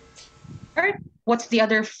 what's the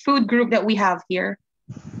other food group that we have here?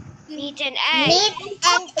 Meat and eggs. Meat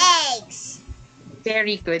and eggs.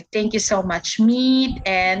 Very good. Thank you so much. Meat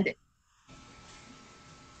and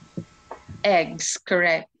eggs,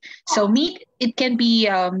 correct. So meat, it can be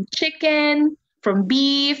chicken, from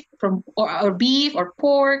beef, or beef or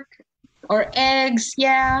pork, or eggs.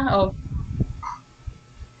 Yeah. Oh.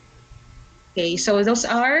 Okay, so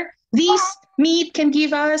these meat can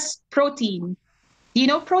give us protein. Do you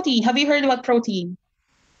know protein? Have you heard about protein?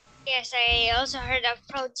 Yes, I also heard of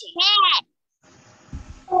protein.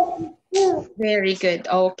 Very good.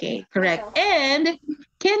 Okay, correct. And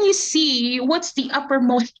can you see what's the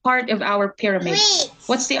uppermost part of our pyramid? Sweets.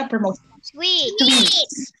 What's the uppermost? Sweet.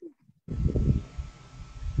 Sweets.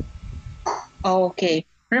 Okay.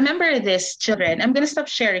 Remember this, children. I'm going to stop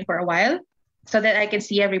sharing for a while so that I can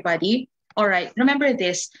see everybody. All right. Remember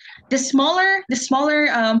this. The smaller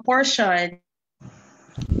portion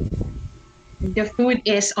the food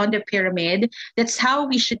is on the pyramid, that's how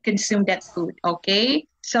we should consume that food, okay?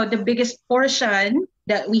 So the biggest portion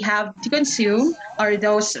that we have to consume are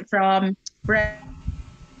those from bread,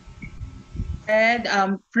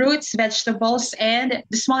 fruits, vegetables, and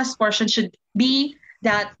the smallest portion should be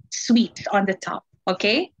that sweet on the top,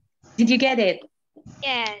 okay? Did you get it?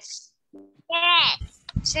 Yes. Yes.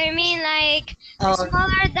 So you mean like the Oh,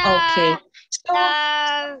 smaller okay. So,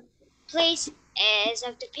 the place is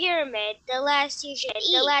of the pyramid, the less you should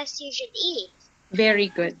eat. very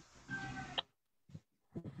good.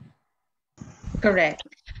 Correct.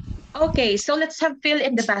 Okay, so let's have Phil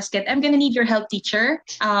in the basket. I'm going to need your help, teacher.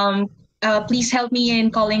 Please help me in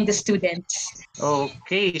calling the students.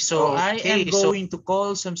 Okay, so I am going to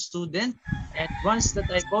call some student, and once that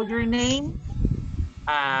I call your name,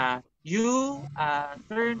 you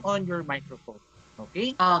turn on your microphone.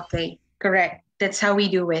 Okay? Okay, correct. That's how we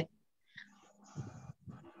do it.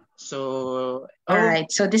 So, All right.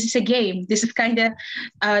 So this is a game. This is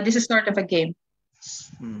sort of a game.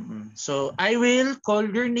 So I will call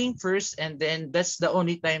your name first, and then that's the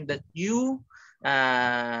only time that you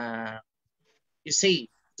say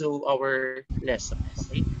to our lesson.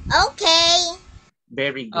 Okay? Okay.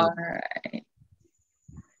 Very good. All right.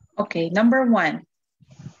 Okay, number 1.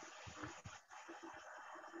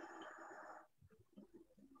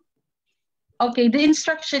 Okay, the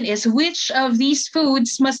instruction is, which of these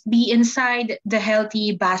foods must be inside the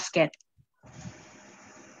healthy basket?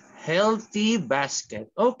 Healthy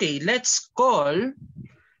basket. Okay, let's call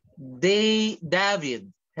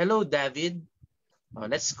David. Hello, David.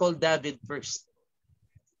 Let's call David first.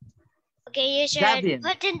 Okay, you should David.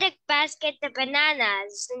 put in the basket the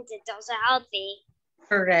bananas since it's also healthy.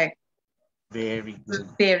 Correct. Very good.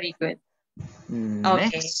 Very good.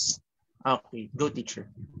 Next. Okay, go teacher.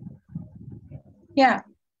 Yeah.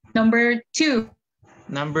 Number 2.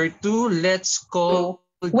 Number 2, let's call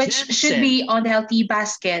Which Jensen. should be on the healthy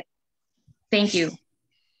basket? Thank you.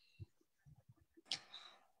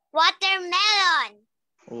 Watermelon.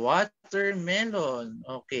 Watermelon.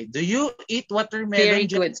 Okay. Do you eat watermelon? Very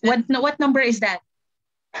good. What number is that?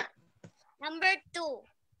 Number 2.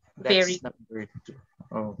 That's Very number 2.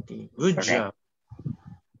 Okay. Good Correct. job.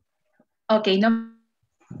 Okay. Number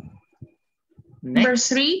Next.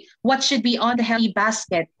 3. What should be on the healthy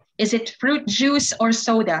basket? Is it fruit juice or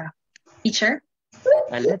soda? Teacher?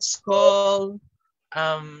 Let's call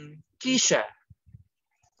Keisha.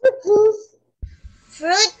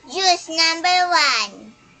 Fruit juice, number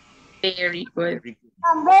 1. Very good. Very good.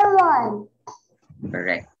 Number 1.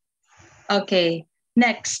 Correct. Okay.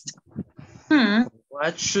 Next.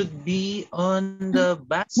 What should be on the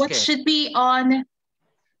basket? What should be on...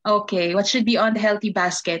 Okay. What should be on the healthy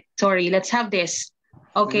basket? Sorry. Let's have this.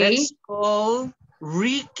 Okay. Let's call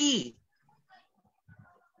Ricky.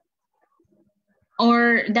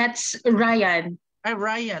 Or that's Ryan. Hi,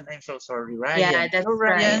 Ryan. I'm so sorry, Ryan. Yeah, that's Hello,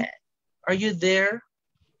 Ryan. Are you there?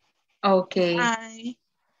 Okay. Hi.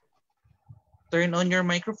 Turn on your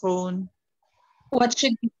microphone. What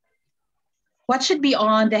should be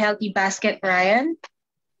on the healthy basket, Ryan?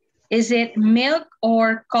 Is it milk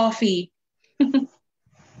or coffee? Milk.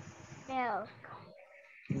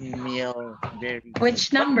 Milk. Very good.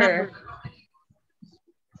 Which What number?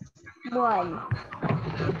 1.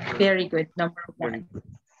 Very good. Number Very 1. good.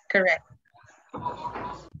 Correct.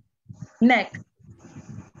 Next.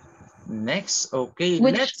 Next, okay.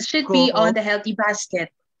 Which let's should go. be on the healthy basket?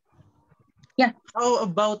 Yeah. How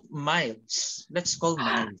about Miles? Let's call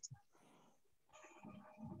Miles.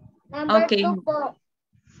 Number Okay. 2 po.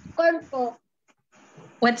 Corn po.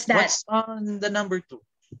 What's that? What's on the number 2?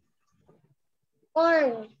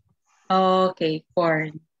 Corn. Okay,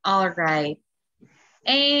 corn. All right.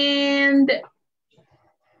 And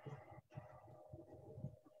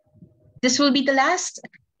this will be the last,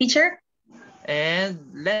 teacher?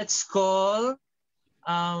 And let's call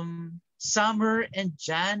Summer and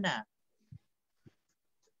Jana.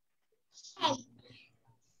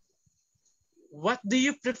 What do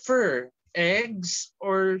you prefer? Eggs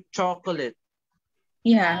or chocolate?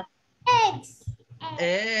 Yeah. Eggs.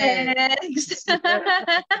 Eggs.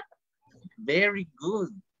 Very good.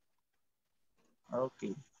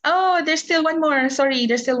 Okay. Oh, there's still one more. Sorry,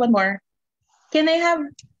 there's still one more. Can I have,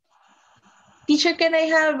 teacher, can I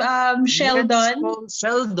have Sheldon? Let's call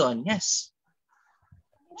Sheldon, yes.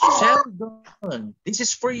 Sheldon, this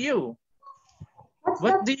is for you.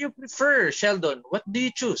 What do you prefer, Sheldon? What do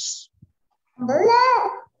you choose?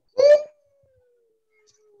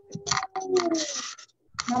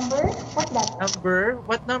 Number? What's that? Number?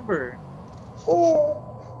 What number? 2.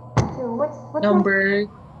 What's Number,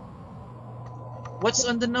 What's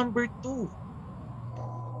on the number 2?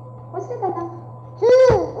 What's the number?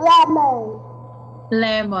 2. Lemon.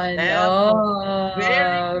 lemon. Lemon. Oh,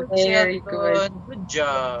 Very very good, good. Sheldon. Good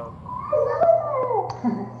job.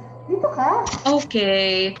 Dito ka.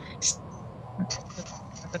 Okay.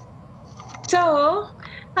 So,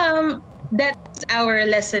 that's our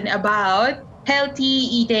lesson about healthy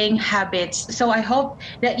eating habits. So I hope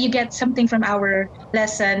that you get something from our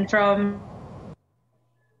lesson from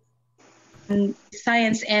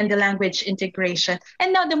science and the language integration.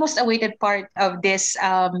 And now the most awaited part of this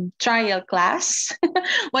trial class.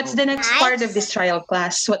 What's the next part of this trial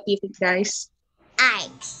class? What do you think, guys?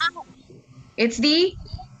 Eggs. It's the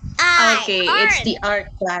Art. Okay, it's the art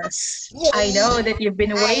class. Yay. I know that you've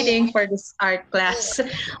been waiting for this art class.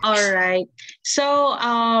 All right. So,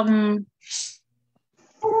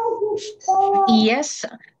 Yes,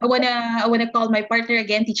 I wanna call my partner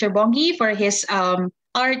again, Teacher Bongi, for his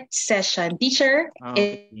art session. Teacher,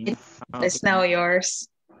 Okay. it's now Okay. yours.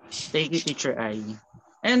 Thank you, Teacher I.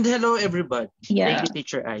 And hello, everybody. Thank Yeah. you,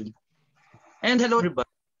 Teacher I. And hello, everybody.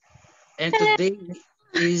 And today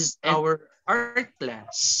is our art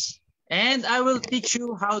class. And I will teach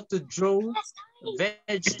you how to draw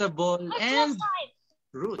vegetable and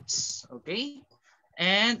fruits. Okay?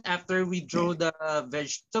 And after we draw the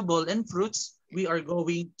vegetable and fruits, we are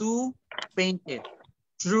going to paint it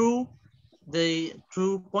through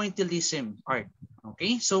pointillism art.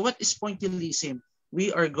 Okay, so what is pointillism?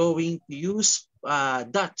 We are going to use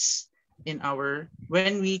dots in our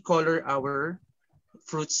when we color our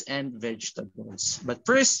fruits and vegetables. But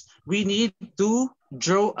first, we need to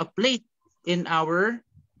draw a plate in our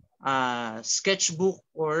sketchbook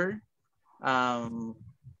or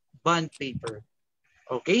bond paper.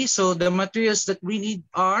 Okay, so the materials that we need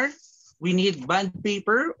are, we need bond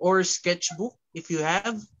paper or sketchbook if you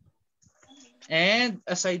have. And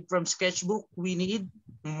aside from sketchbook, we need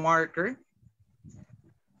marker,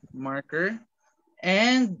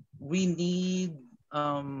 and we need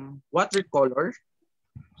watercolor,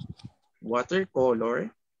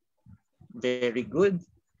 very good.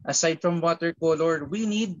 Aside from watercolor, we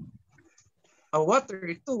need a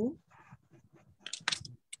water too.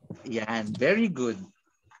 Yeah, very good.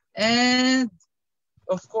 And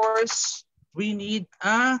of course, we need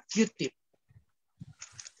a Q-tip.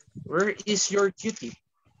 Where is your Q-tip?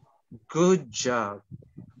 Good job.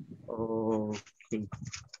 Okay.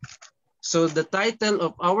 So the title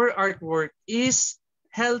of our artwork is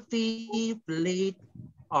Healthy Plate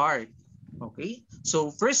Art. Okay.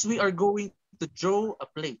 So first we are going to draw a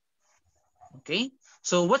plate. Okay.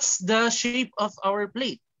 So what's the shape of our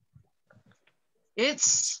plate?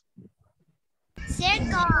 It's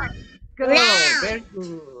Circle. Round. very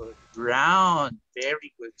good. Round.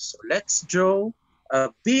 Very good. So let's draw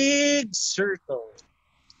a big circle.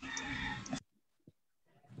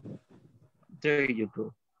 There you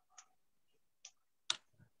go.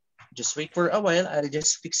 Just wait for a while. I'll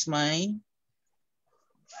just fix my...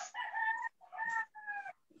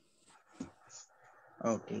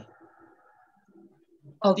 Okay.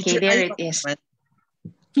 Okay, Teacher, there I it is. comment.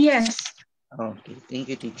 Yes. Okay, thank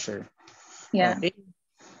you, teacher. Yeah. Okay.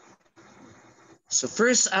 So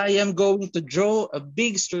first, I am going to draw a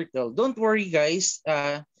big circle. Don't worry, guys.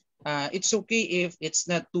 It's okay if it's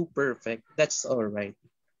not too perfect. That's all right.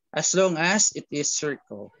 As long as it is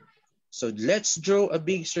circle. So let's draw a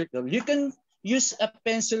big circle. You can use a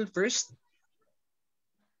pencil first.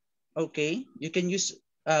 Okay, you can use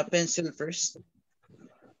a pencil first.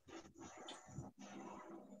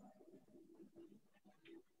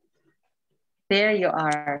 There you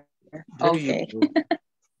are. There Okay. you go.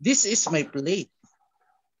 This is my plate.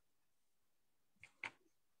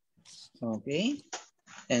 Okay.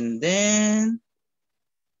 And then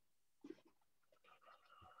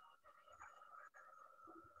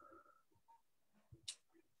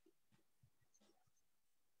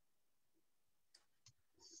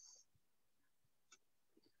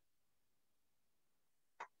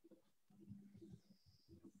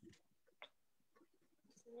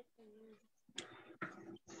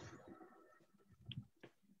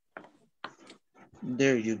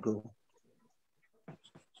there you go.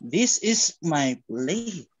 This is my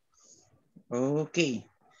plate. Okay.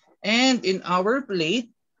 And in our plate,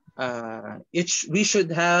 we should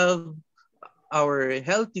have our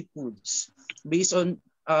healthy foods. Based on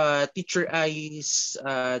Teacher I's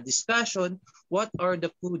discussion, what are the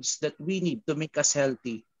foods that we need to make us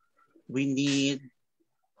healthy? We need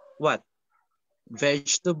what?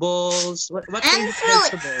 Vegetables. What kind of fruits.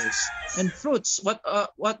 vegetables? And fruits. What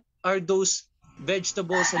are those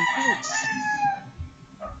vegetables and fruits?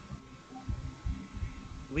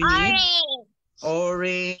 We need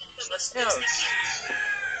orange. What else?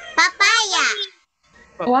 Papaya.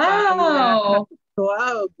 Papaya. Wow.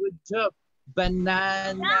 Wow, good job.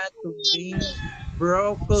 Banana, tomato,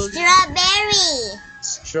 broccoli, Strawberry.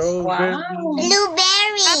 strawberry. Wow.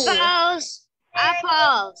 Blueberry.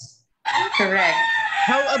 Apples. Correct.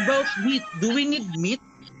 How about meat? Do we need meat?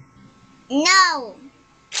 No.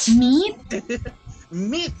 Meat?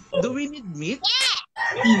 Meat. Do we need meat?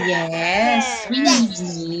 Yes. We need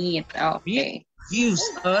meat. Okay. Give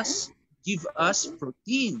us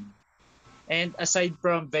protein. And aside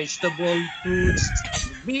from vegetable, fruits,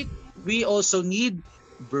 meat, we also need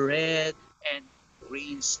bread and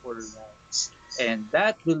grains or rice. And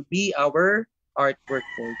that will be our artwork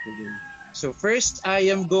for today. So first,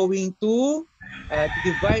 I am going to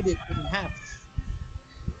divide it in half.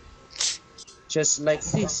 Just like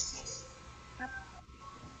this.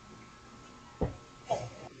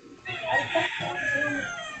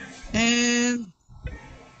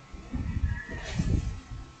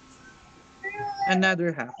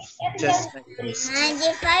 another half, just like this. I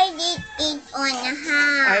divided it on I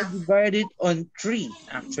half. divided on 3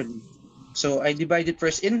 actually. So I divided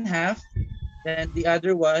first in half, then the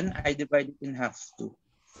other one I divided in half too.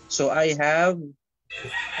 So I have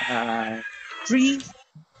 3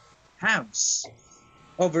 halves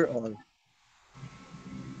overall.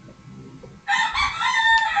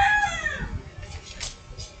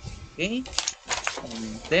 Okay, and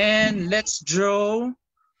then let's draw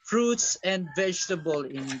fruits and vegetable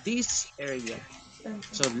in this area.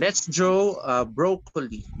 So let's draw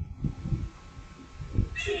broccoli.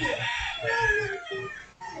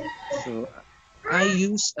 So I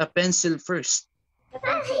use a pencil first. Can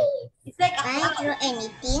I draw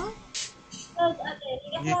anything?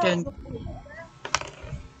 You can.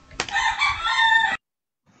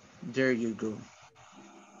 There you go.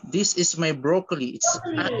 This is my broccoli.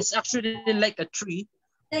 It's actually like a tree,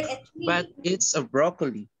 but it's a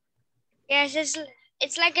broccoli. Yes,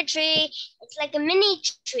 it's like a tree. It's like a mini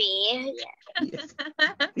tree.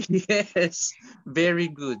 Yes, very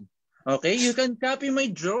good. Okay, you can copy my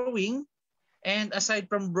drawing. And aside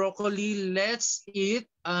from broccoli, let's eat.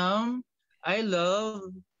 I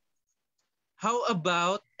love. How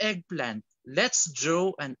about eggplant? Let's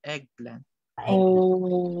draw an eggplant.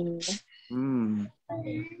 Oh. Mm. All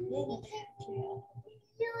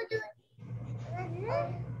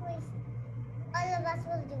of us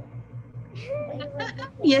will do.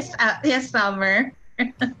 Yes, yes, Summer.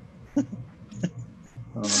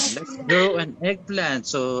 Let's draw an eggplant.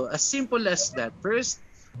 So as simple as that. First,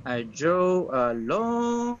 I draw a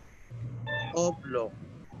long oblong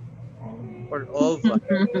or oval.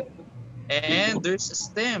 And there's a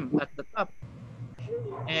stem at the top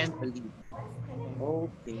and a leaf.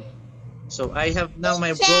 Okay. So I have now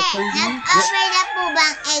my broccoli. Nag-overlap po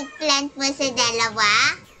bang eggplant mo sa dalawa?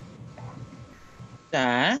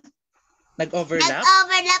 Nag-overlap?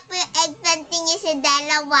 Nag-overlap po yung eggplant niya sa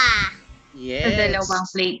dalawa. Yes. Sa dalawang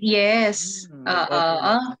plate. Yes.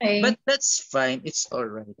 Okay. But that's fine. It's all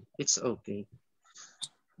right. It's okay.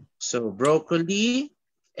 So broccoli,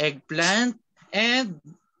 eggplant, and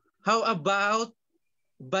how about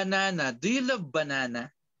banana? Do you love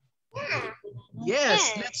banana?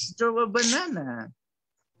 Yes, let's draw a banana.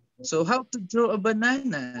 So how to draw a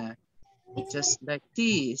banana? Just like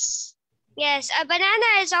this. Yes, a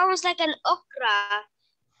banana is almost like an okra,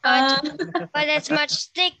 but it's much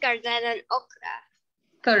thicker than an okra.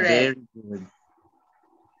 Correct. Very good.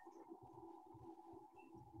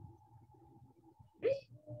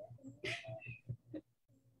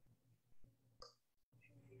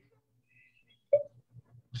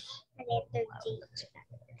 Letter G.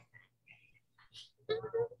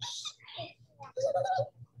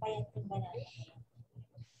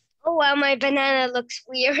 Oh wow, my banana looks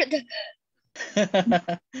weird.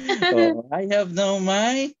 Oh, I have now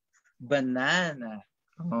my banana.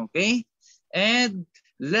 Okay. And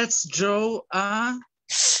let's draw a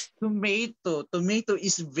tomato. Tomato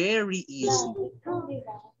is very easy.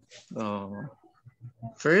 Oh.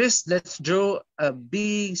 First, let's draw a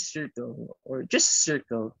big circle or just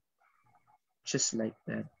circle. Just like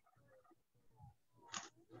that.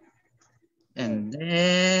 And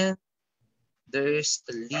then there's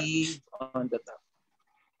the leaf on the top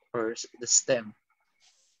or the stem.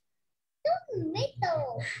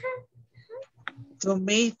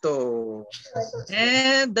 Tomato.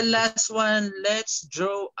 And the last one, let's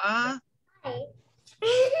draw a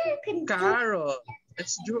carrot.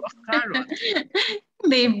 Let's draw a carrot.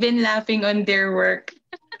 They've been laughing on their work.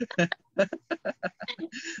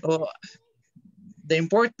 Oh, the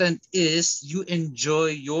important is you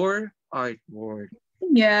enjoy your artwork.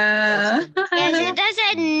 Yeah. Yes, it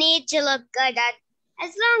doesn't need to look good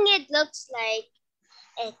as long as it looks like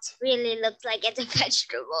it really looks like it's a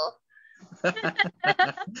vegetable.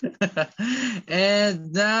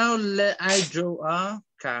 And now I draw a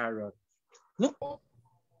carrot. Look.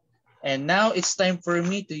 And now it's time for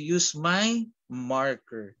me to use my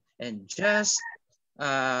marker and just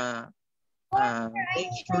make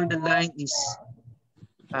sure the line is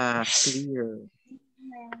clear.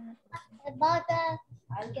 About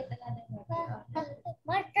I'll get another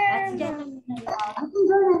marker.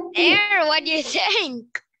 There, what do you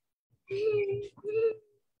think?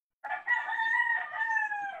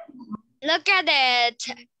 Look at it.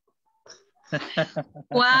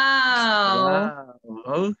 Wow. Wow.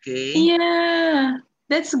 Okay. Yeah.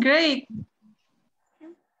 That's great.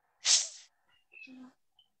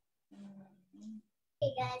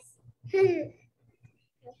 Okay, guys. Okay.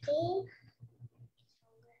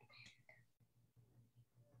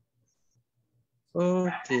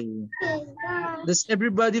 Okay. Does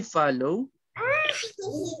everybody follow?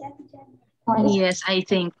 Yes, I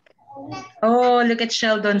think. Oh, look at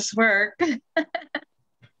Sheldon's work.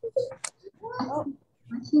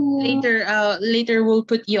 Later we'll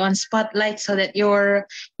put you on spotlight so that your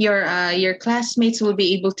classmates will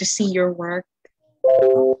be able to see your work.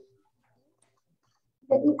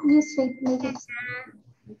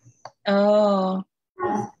 Oh,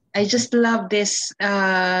 I just love this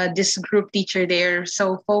group teacher. They're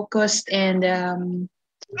so focused and I'm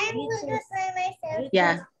gonna try myself.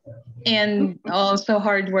 yeah, and also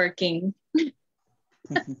hardworking.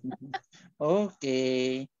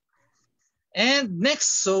 Okay. And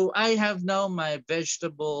next, so I have now my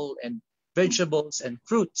vegetables and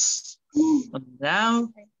fruits. And now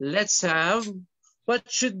let's have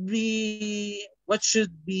what should be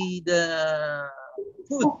the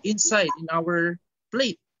food inside in our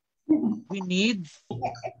plate. We need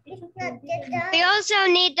It's not yet done. We also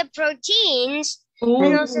need the proteins Oh,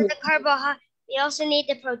 and also the We also need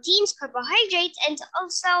the proteins, carbohydrates, and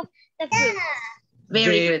also the fruit.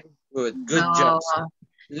 very good. Good job. Oh,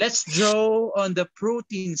 Let's draw on the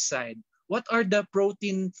protein side. What are the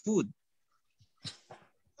protein food?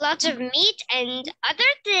 Lots of meat and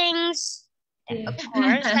other things. And of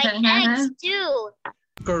course, like eggs too.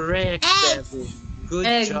 Correct, Eggs. Devin. Good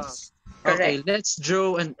Eggs. job. Correct. Okay, let's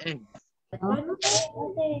draw an egg.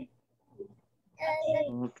 Okay.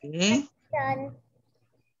 Okay. Done.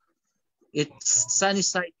 It's sunny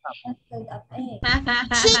side up.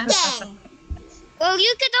 Chicken. Well,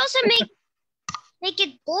 you could also make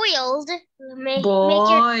it boiled. Make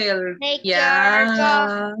Boiled. make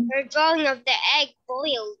Yeah. your drawing of the egg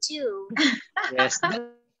boiled too. Yes,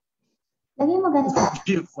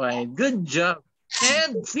 you fine. Good job.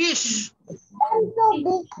 And fish. I'm so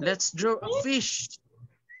big. Let's draw a fish.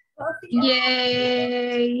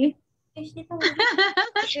 Yay. Fish.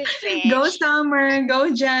 Go Summer.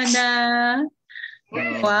 Go Jana.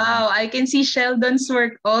 Wow, I can see Sheldon's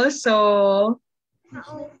work also.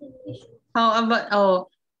 How about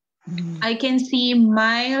I can see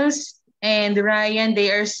Miles and Ryan.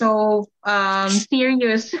 They are so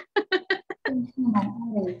serious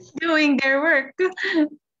doing their work.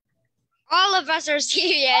 All of us are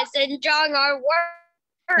serious in drawing our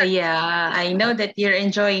work. Yeah, I know that you're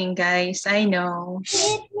enjoying, guys. I know.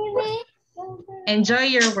 Enjoy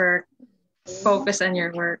your work. Focus on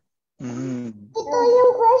your work. Mm. Ito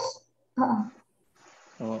yung question.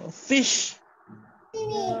 Oh, fish.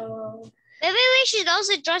 Maybe we should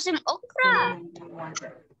also draw some okra.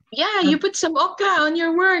 Yeah, you put some okra on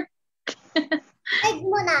your work. Egg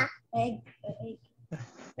muna.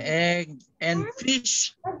 Egg and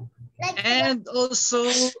fish. Like And also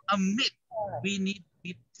a meat. We need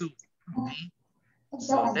meat too. Okay.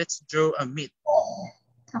 So let's draw a meat.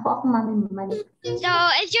 So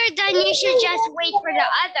if you're done, you should just wait for the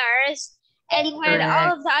others. And when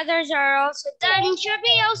all of the others are also done, should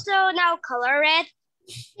we also now color it?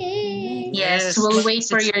 Yes, we'll wait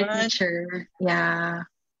for your teacher. Yeah.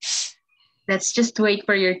 Let's just wait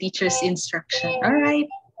for your teacher's instruction. All right.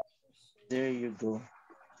 There you go.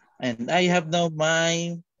 And I have now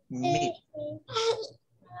my meat.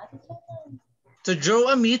 To draw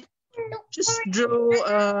a meat, just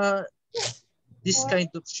draw this kind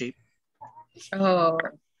of shape. Oh,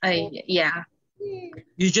 yeah.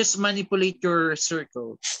 You just manipulate your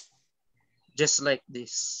circle. Just like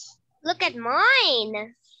this. Look at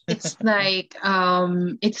mine. It's like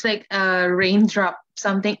a raindrop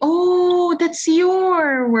something. Oh, that's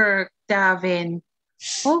your work, Davin.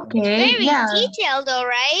 Okay. Very Yeah. detailed, all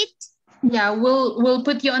right? Yeah, we'll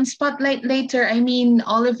put you on spotlight later. I mean,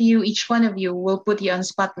 all of you, each one of you, will put you on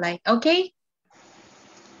spotlight. Okay?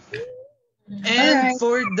 And Alright.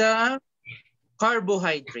 for the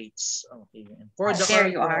carbohydrates. Okay. And for the There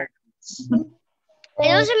you are. carbohydrates. And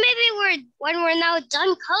also maybe when we're now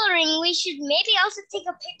done coloring, we should maybe also take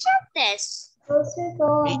a picture of this.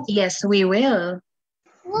 Yes, we will.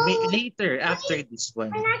 Later, after this one.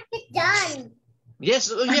 We're not yet done.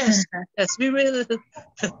 Yes, oh yes, yes, we will.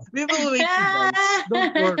 We will wait, guys.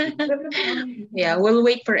 Don't worry. Yeah, we'll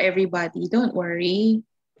wait for everybody. Don't worry.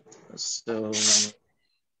 So,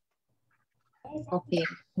 Okay,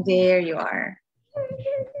 there you are.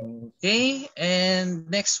 okay, and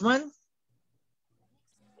next one.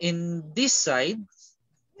 In this side,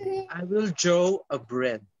 I will draw a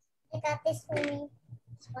bread. I got this for me.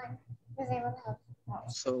 This one. Because I will help.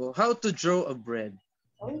 So, how to draw a bread?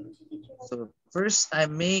 So, first I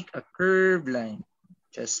make a curved line,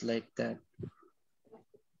 just like that.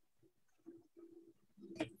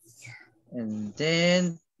 And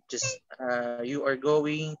then just you are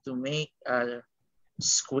going to make a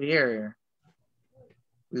square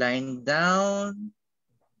line down,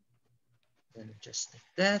 and just like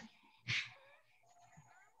that.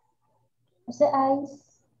 The eyes.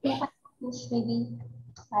 Yeah, push maybe.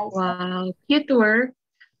 Eyes. Wow, cute work.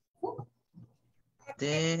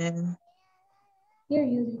 Then Here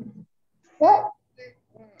you. What?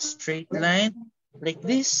 straight line like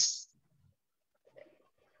this.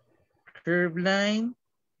 Curve line.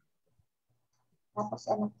 Tapos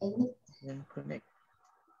anak init. Then connect.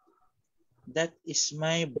 That is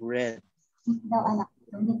my bread. Daw anak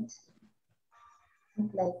init.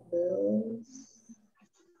 Like this.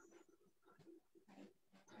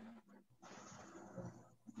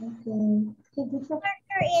 Okay. Okay, good job.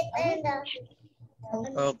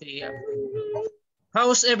 Okay.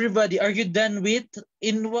 How's everybody? Are you done with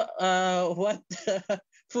what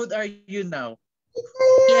food are you now?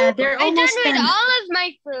 Yeah, they're I'm done almost with done. all of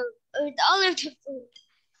my food. With all of the food.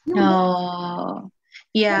 Oh,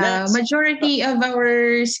 yeah. Let's- Majority of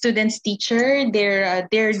our students, teacher,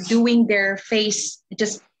 they're doing their face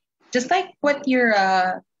just like what you're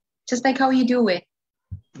just like how you do it.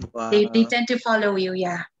 They Wow, tend to follow you.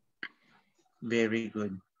 Yeah. very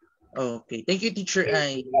good. Okay, thank you, teacher.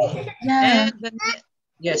 Yeah. And then,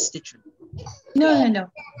 yes, teacher. No.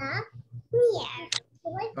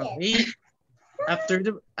 Okay. After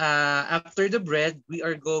the bread, we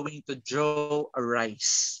are going to draw a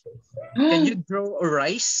rice. Can you draw a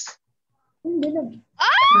rice?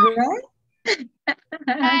 Right?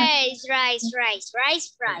 Rice.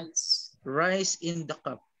 Rice in the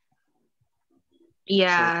cup.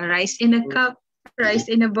 Yeah, rice in a cup, rice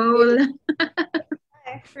in a bowl.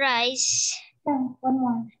 Rice. One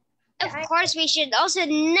more. Of course, we should also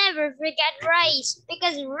never forget rice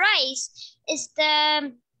because rice is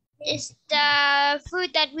the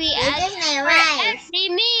food that we This add is my for rice. every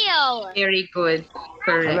meal. Very good.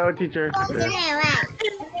 Correct. Hello, teacher.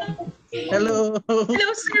 Hello.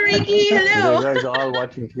 Hello, Sir Ricky. You Hello. guys are all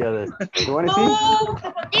watching together. You want to see? Oh,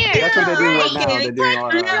 Dear, That's what they're doing right now. Okay. They're doing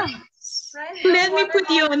all. Let me put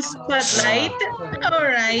you on spotlight. All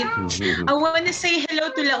right. I want to say hello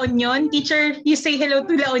to La Union. Teacher, you say hello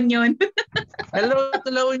to La Union. Hello to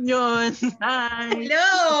La Union. Hi. Hello.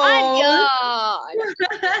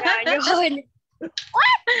 Ayun.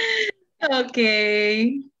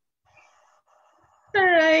 Okay. All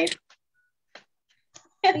right.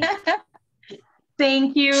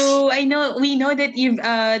 Thank you. We know that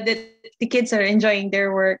that the kids are enjoying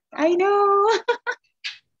their work. I know.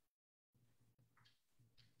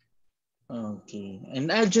 Okay, and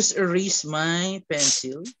I'll just erase my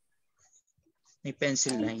pencil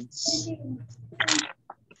lines.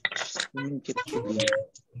 Just make it clear.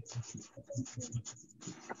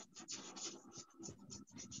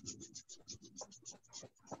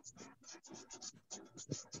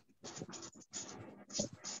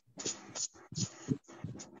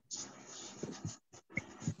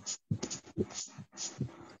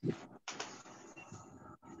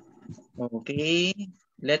 Okay,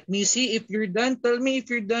 let me see if you're done. Tell me if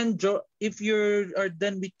you're done, if you are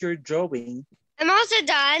done with your drawing. I'm also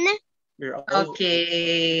done. You're all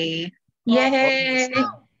Okay. Yay.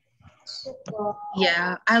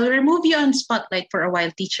 Yeah, I'll remove you on spotlight for a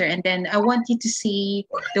while, teacher, and then I want you to see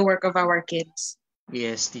the work of our kids.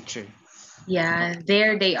 Yes, teacher. Yeah,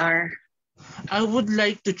 there they are. I would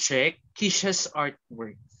like to check Kisha's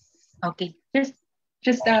artwork. Okay, just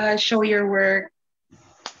show your work.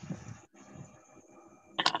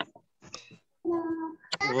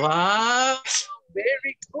 Wow,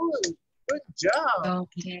 very cool. Good job.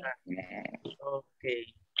 Okay. Okay.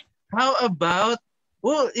 How about,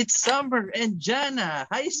 it's Summer and Jana.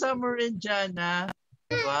 Hi, Summer and Jana.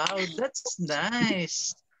 Wow, that's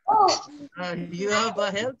nice. You have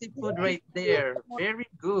a healthy food right there. Very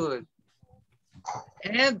good.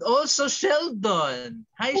 And also Sheldon.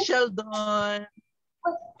 Hi, Sheldon.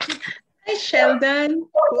 Hi, Sheldon.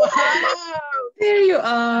 Wow. There you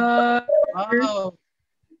are. Wow.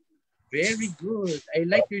 Very good. I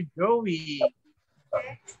like your drawing.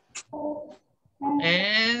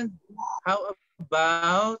 And how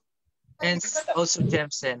about, and also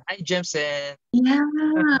Jemsen. Hi, Jemsen.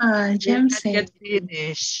 Yeah, Jemsen. Get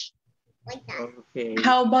finished. Okay.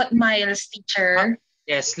 How about Miles, teacher?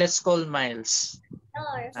 Yes, let's call Miles.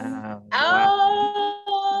 Wow.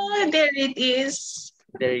 Oh, there it is.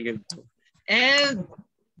 There you go. And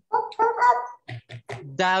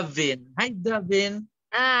Davin. Hi, Davin.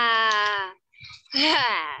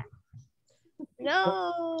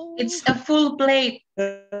 No. It's a full plate.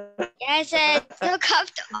 Yes, and look up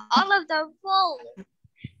to all of them full.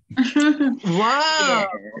 Wow.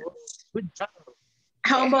 Yes. Good job.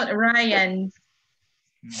 How about Ryan?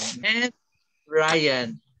 And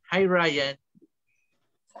Ryan. Hi, Ryan.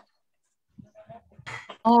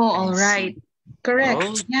 Oh, all right. Correct.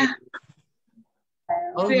 Okay. Yeah.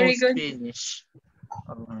 Very Almost good. finished.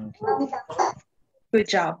 Good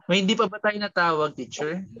job. May hindi pa ba tayo natawag,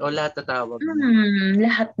 teacher? O lahat natawag?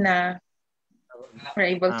 Lahat na.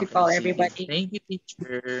 We're able to call sige. everybody. Thank you,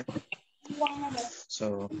 teacher.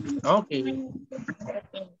 So, okay.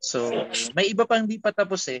 So, may iba pang di pa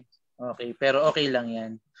tapos eh. Okay, pero okay lang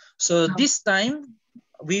yan. So, this time,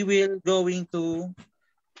 we will going to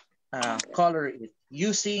color it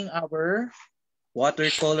using our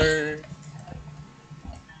watercolor,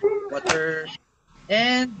 water,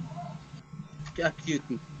 and a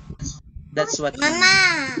cutie. That's what.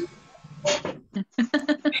 Mama.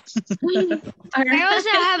 I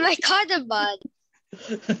also have my cotton bud.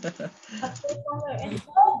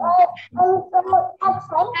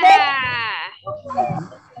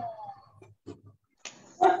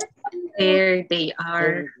 There they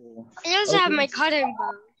are. I also have my cotton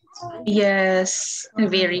bud. Yes,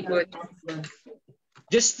 very good.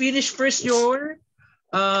 Just finish first your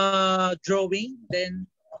drawing, then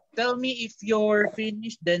tell me if you're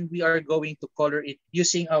finished, then we are going to color it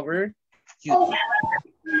using our cutie.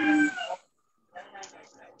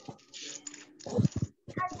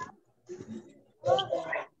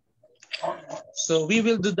 So we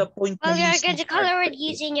will do the point. Well, you're going to color it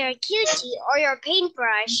using your cutie or your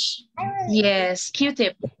paintbrush. Yes,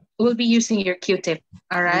 Q-tip. We'll be using your Q-tip.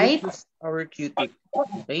 All right. Our Q-tip.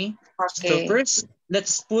 Okay. So Okay. first,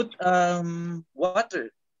 let's put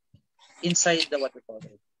water inside the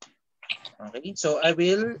watercolor. Okay. So I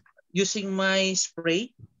will using my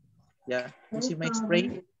spray. Yeah, using my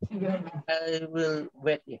spray. I will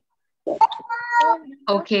wet it.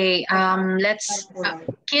 Okay, let's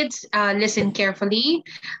kids listen carefully,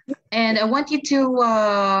 and I want you to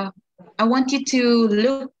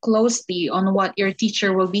look closely on what your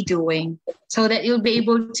teacher will be doing, so that you'll be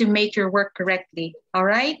able to make your work correctly. All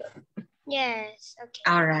right? Yes. Okay.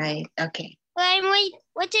 All right. Okay. Well, I'm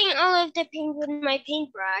wetting all of the paint with my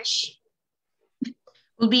paintbrush.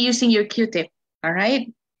 We'll be using your Q-tip. All right?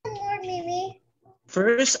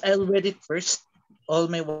 First, I'll wet it first. All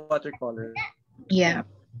my watercolor. Yeah.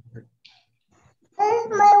 Where's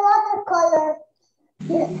my watercolor?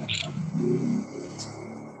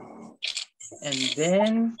 And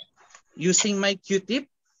then using my Q-tip,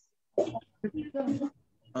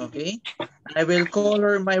 okay, I will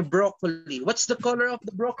color my broccoli. What's the color of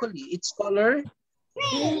the broccoli? It's color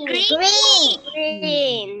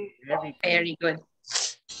Green. Very good.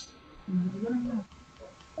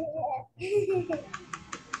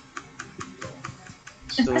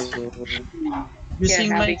 So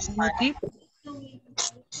using my Q-tip,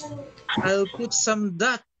 I'll put some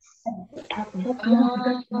dot.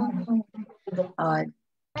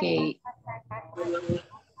 Okay.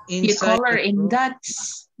 You Inside color the in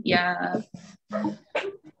dots. Yeah.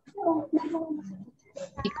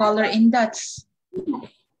 You color in dots.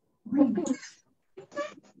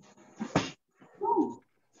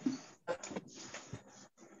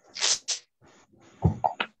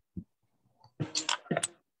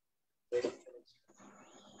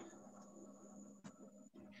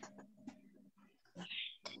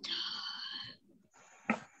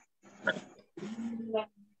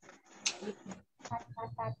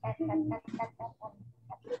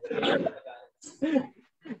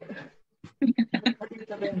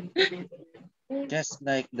 Just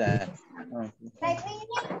like that. Okay.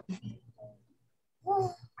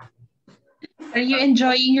 Are you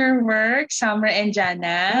enjoying your work, Summer and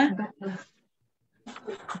Jana?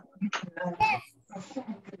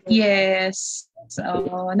 Yes. So,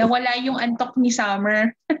 nawala yung antok ni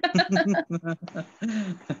Summer.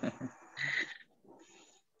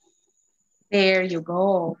 There you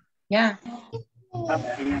go. Yeah.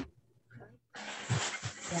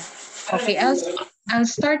 Okay, I'll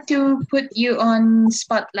start to put you on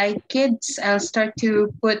spotlight, kids. I'll start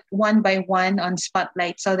to put one by one on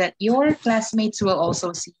spotlight so that your classmates will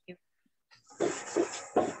also see you.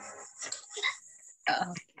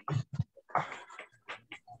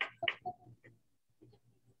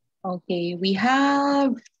 Okay, we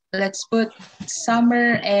have, let's put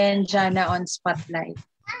Summer and Jana on spotlight.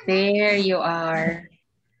 There you are.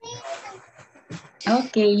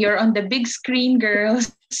 Okay, you're on the big screen,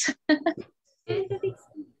 girls.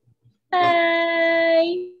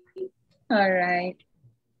 Hi. All right.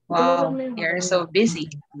 Wow, you're so busy.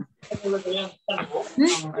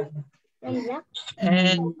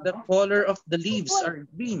 And the color of the leaves are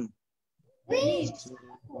green.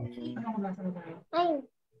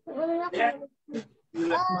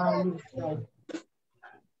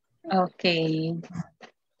 Okay.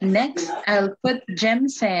 Next, I'll put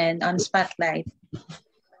Gemsen on spotlight.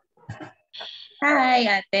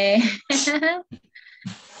 Hi, ate.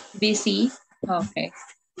 Busy? Okay.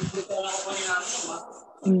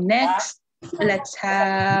 Next, let's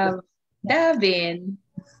have Davin.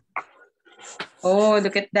 Oh,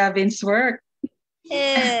 look at Davin's work.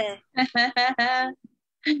 Uh,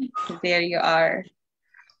 There you are.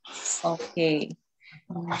 Okay.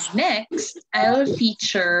 Next, I'll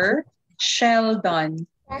feature Sheldon.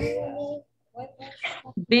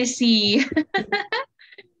 Busy.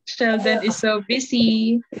 Sheldon is so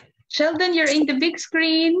busy. Sheldon, you're in the big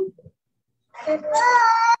screen. Hi.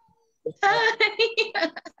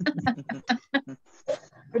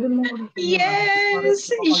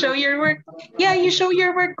 Yes, you show your work. Yeah, you show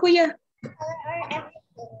your work, Kuya.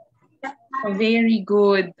 Very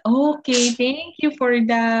good. Okay, thank you for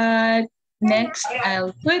that. Next,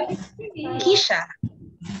 I'll put Keisha.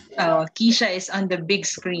 Oh, Keisha is on the big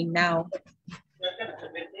screen now.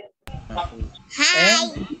 Hi.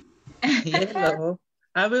 And yellow.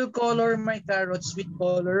 I will color my carrots with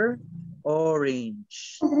color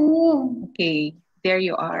orange. Okay, there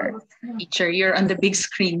you are. Teacher, you're on the big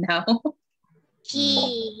screen now.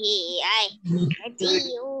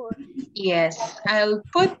 Yes, I'll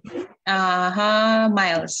put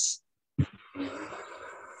Miles.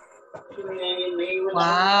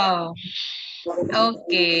 Wow.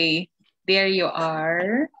 Okay, there you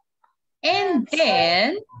are. And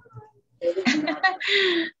then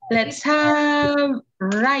let's have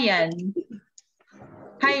Ryan.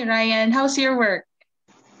 Hi, Ryan. How's your work?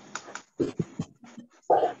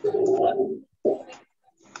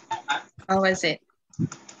 How was it?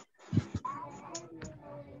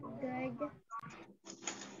 Good.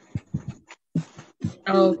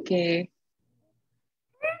 Okay.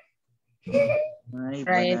 My Ryan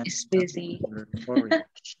banana is busy. color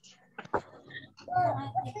orange.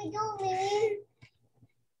 What we doing?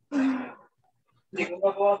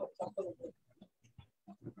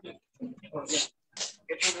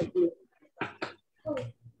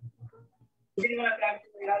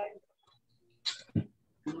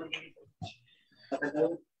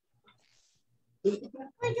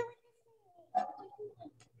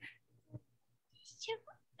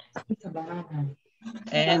 It's a banana.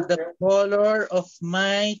 And the color of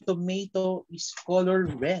my tomato is color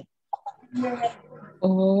red.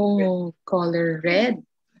 Oh, color red.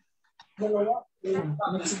 Pwede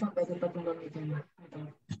pa itong gamitin.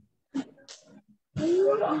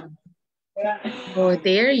 Oh,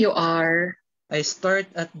 there you are. I start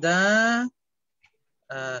at the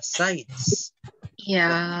sides.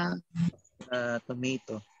 Yeah.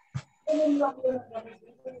 Tomato.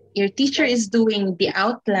 Your teacher is doing the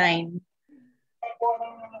outline.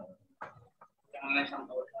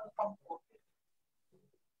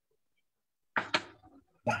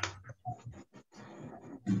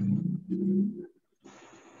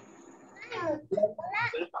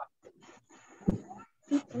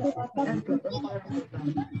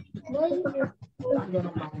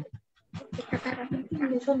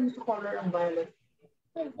 Gusto color ang violet.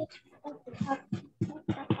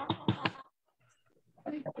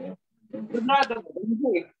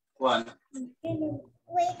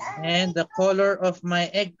 And the color of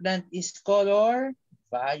my eggplant is color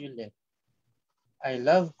violet. I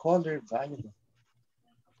love color violet.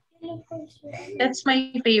 That's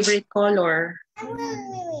my favorite color.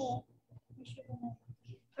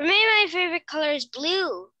 for me, my favorite color is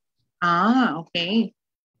blue. Ah, okay.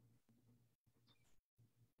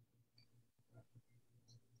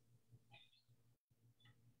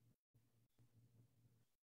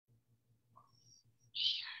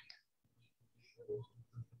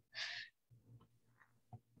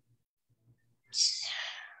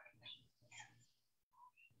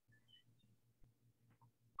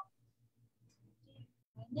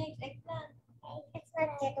 Next, eggplant.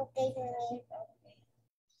 Eggplant, get okay for me.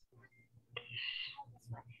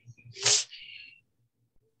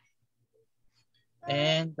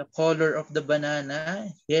 And the color of the banana,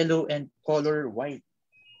 yellow and color white.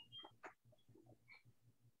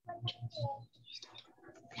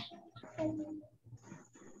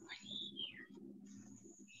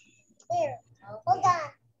 Here, hold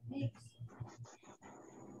on.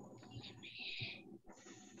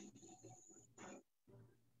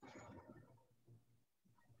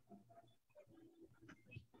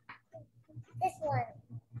 This one.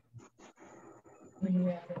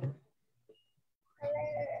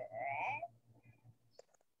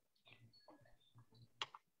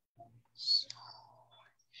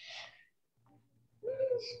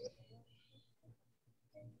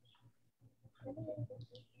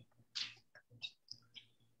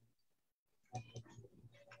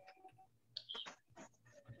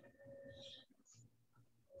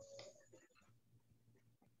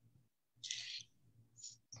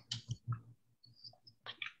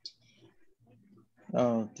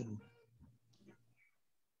 Okay.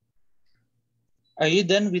 Are you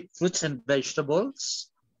done with fruits and vegetables?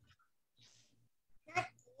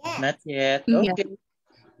 Not yet. Yeah. Okay.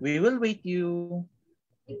 We will wait you.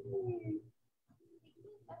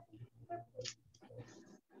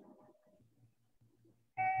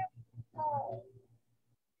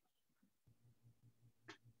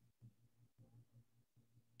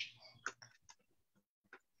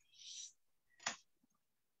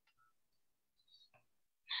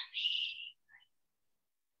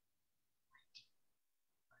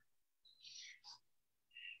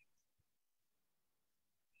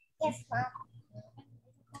 Yes, Mom.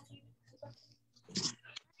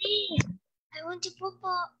 I want to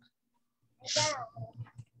popo.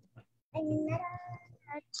 I'm not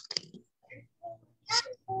pizza.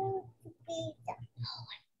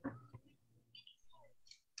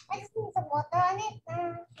 I just need some water on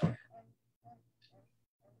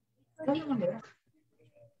it.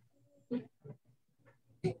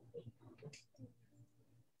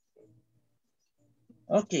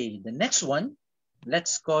 Okay, the next one.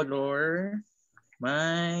 Let's color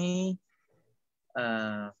my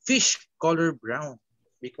fish color brown.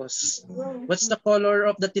 Because what's the color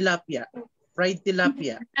of the tilapia? Fried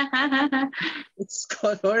tilapia. It's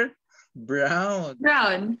color brown.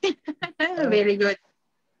 Brown. Very good.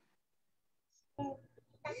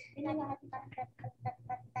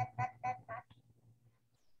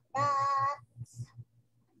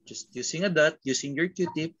 Just using a dot, using your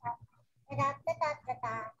Q-tip.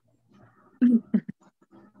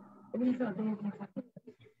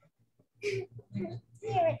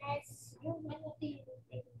 Here it is.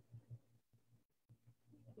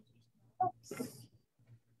 Oops.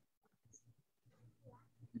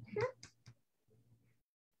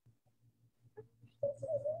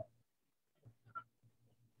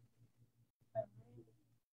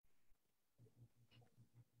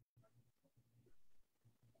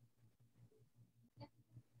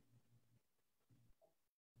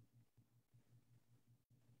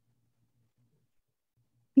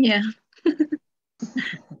 Yeah.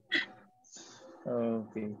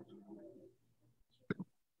 Okay.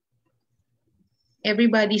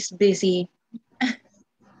 Everybody's busy.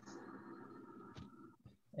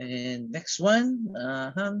 And next one,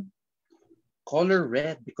 color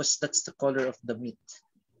red because that's the color of the meat.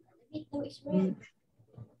 Why?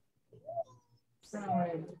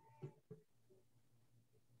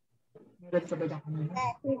 The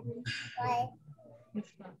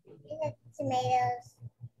tomatoes.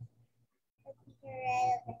 The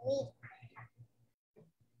red of the meat.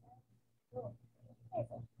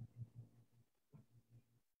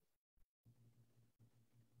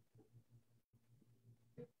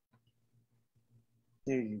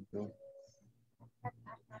 There you go.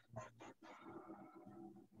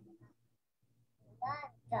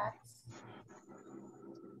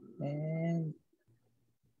 And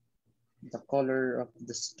the color of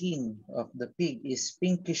the skin of the pig is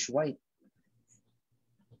pinkish white.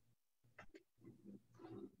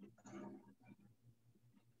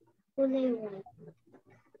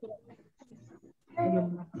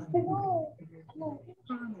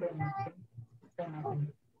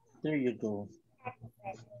 There you go.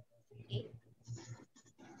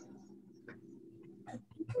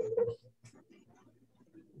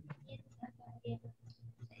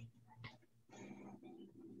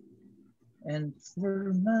 And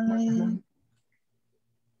for my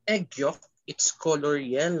egg yolk, it's color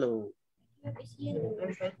yellow.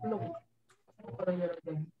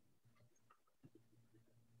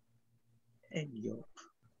 Egg yolk.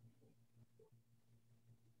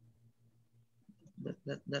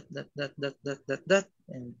 That.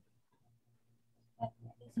 And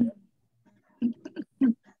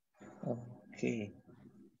okay.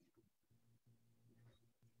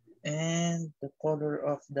 And the color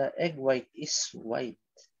of the egg white is white.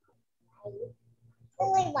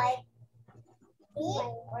 Only white.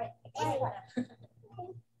 White.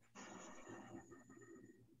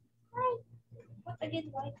 What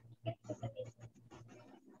again white?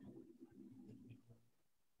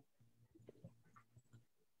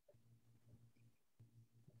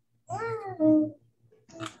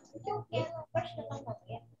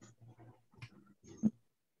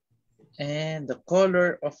 And the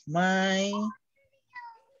color of my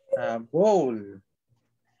bowl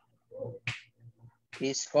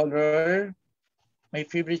is color, my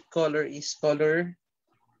favorite color is color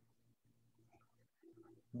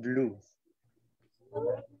blue,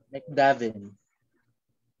 like Davin.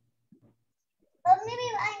 Maybe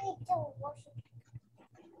I need to wash it.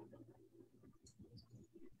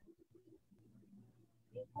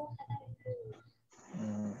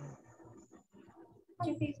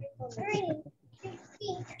 Green.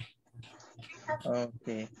 Pink.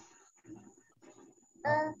 Okay.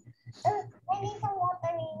 I need some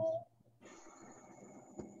water, Mimi.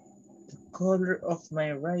 Color of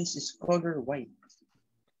my rice is color white.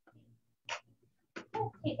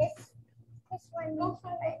 Okay, this one.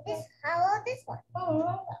 This, how about this one?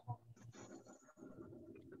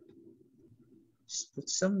 Just put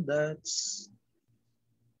some dots.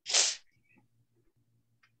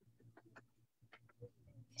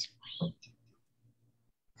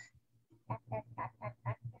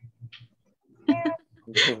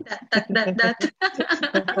 That.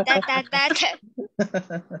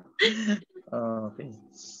 Okay.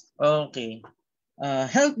 Okay.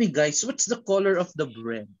 Help me, guys. What's the color of the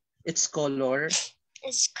bread? It's color.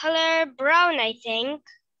 It's color brown, I think.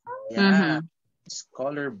 Yeah. It's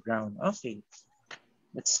color brown. Okay.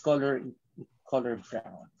 Let's color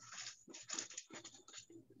brown.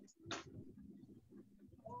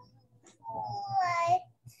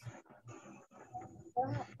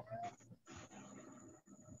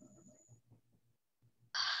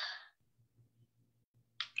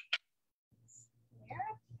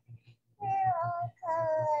 They're all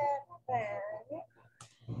color brown.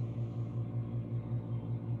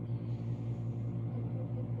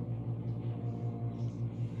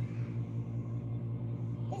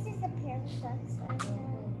 This is a pair of socks.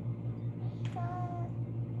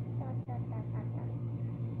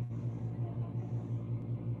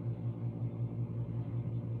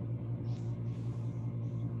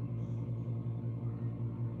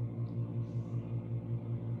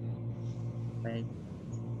 Right.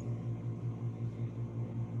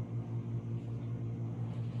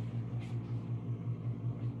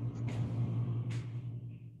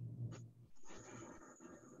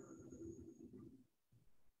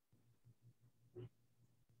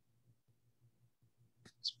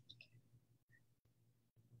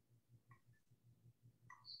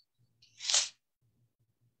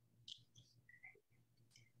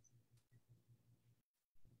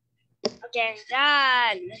 Okay,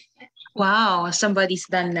 done. Wow, somebody's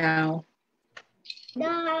done now.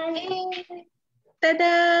 Done.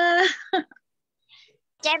 Ta-da!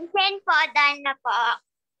 Champion po, done na po.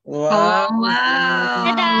 Wow. Oh, wow.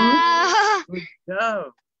 Ta-da! Good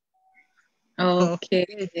job.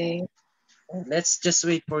 Okay. Let's just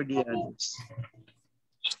wait for the others.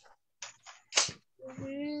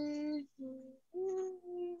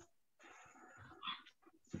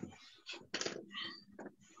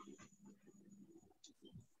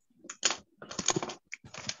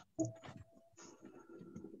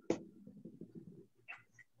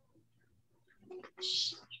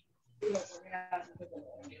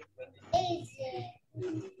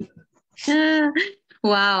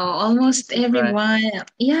 Wow, almost everyone.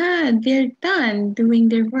 Yeah, they're done doing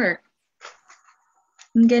their work.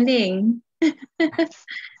 Ang galing.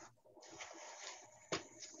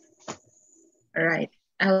 All right,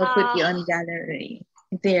 I will put you on gallery.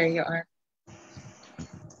 There you are.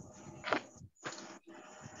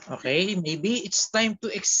 Okay, maybe it's time to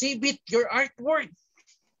exhibit your artwork,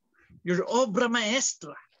 your obra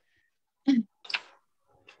maestra.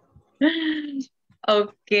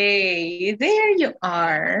 Okay, there you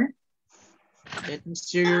are. Let me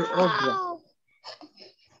see your obra.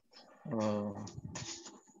 Oh,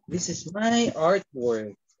 this is my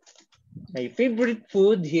artwork. My favorite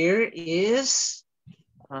food here is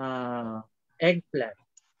eggplant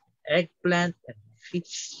and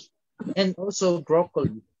fish, and also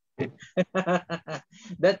broccoli.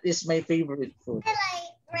 That is my favorite food. I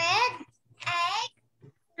like bread,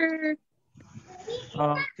 egg.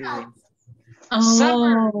 Okay. Oh,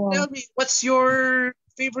 Summer, tell me, what's your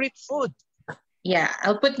favorite food? yeah,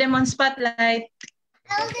 I'll put them on spotlight.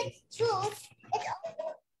 I'll just choose. It's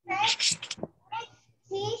all bread, fish,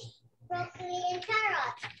 broccoli, and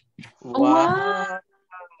carrot. Wow.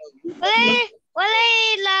 Well,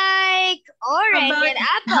 I like orange and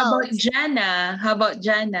apples. How about Jana? How about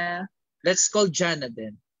Jana? Let's call Jana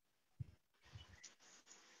then.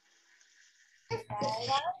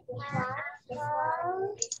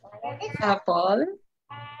 Apple.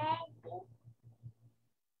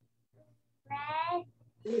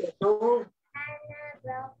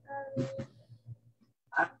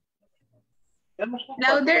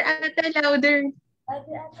 Louder, Ate, louder.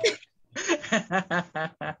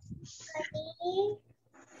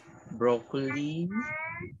 Broccoli.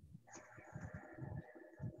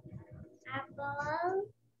 Apple.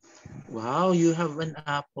 Wow, you have an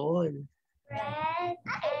apple. Bread. I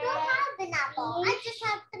don't have an apple. I just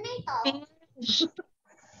have tomato.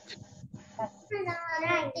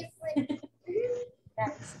 Different.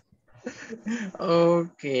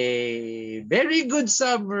 Okay. Very good,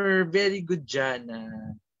 Summer. Very good,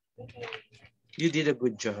 Jana. You did a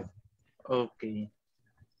good job. Okay.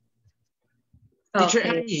 Teacher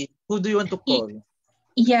Okay. Annie, who do you want to call?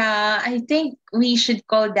 Yeah, I think we should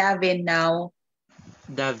call Davin now.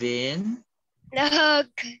 Davin?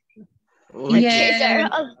 Look, Which these are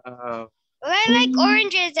Yes. all. I like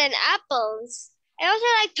oranges and apples. I also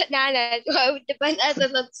like bananas. Wow, the banana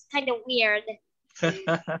looks kind of weird.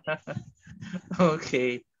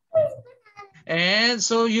 Okay. And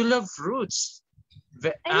so you love fruits.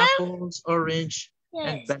 Apples, orange,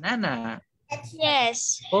 and Yes. banana.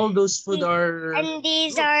 Yes. All those food are And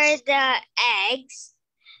these fruits. are the eggs.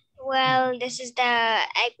 Well, this is the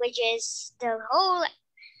egg, which is the whole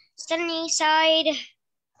sunny side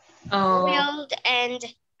Oh, boiled and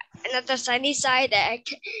another sunny side egg.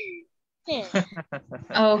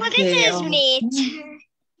 Well, this okay. is meat.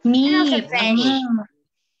 Meat. also veg. Ah,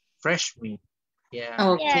 Fresh meat. Yeah.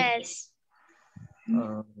 okay. Yes.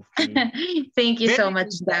 Okay. Thank you so Very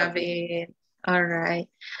much, good, Davin. David. All right.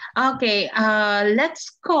 Okay.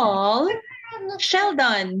 Let's call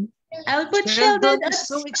Sheldon. I'll put Sheldon Sheldon is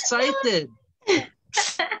so excited.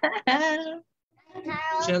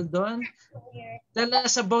 Sheldon, tell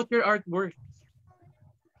us about your artwork.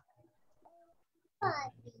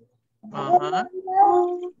 Uh-huh.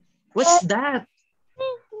 What's that?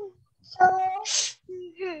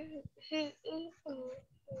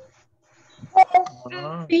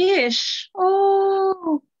 Oh, Fish.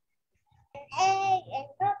 Oh.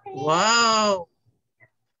 wow.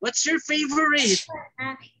 What's your favorite?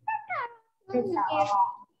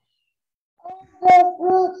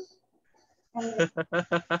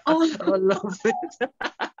 Oh, I love it.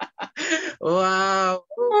 Wow.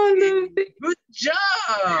 I Okay. love it. Good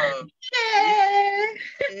job. Yeah.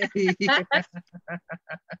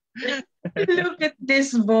 Look at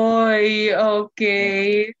this boy.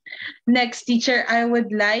 Okay. Next teacher, I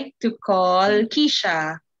would like to call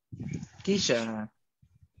Keisha. Keisha.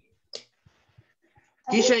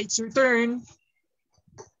 Keisha, it's your turn.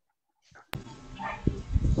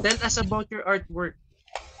 Tell us about your artwork.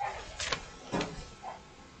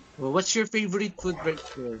 Well, what's your favorite food right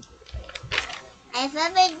there? My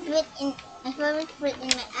favorite fruit in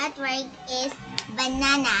my artwork is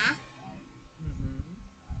banana. Mm-hmm.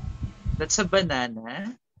 That's a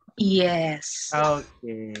banana. Yes.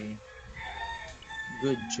 Okay.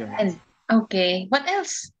 Good job. And okay, what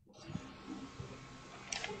else?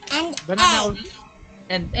 And Banana egg.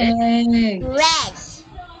 and egg. Egg, Bread.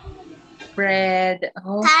 bread.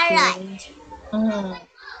 Okay. Carrot. Oh.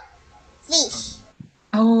 Fish.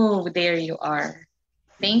 Oh, there you are.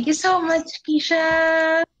 Thank you so much,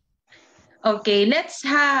 Keisha. Okay, let's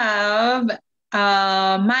have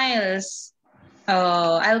Miles.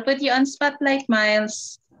 Oh, I'll put you on spotlight,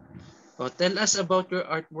 Miles. Oh, tell us about your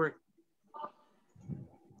artwork.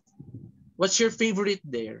 What's your favorite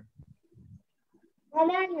there?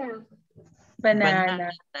 Banana.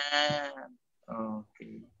 Banana.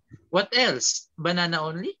 Okay. What else? Banana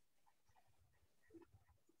only?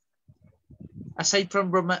 Aside from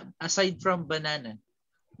banana,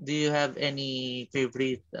 do you have any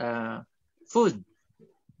favorite food?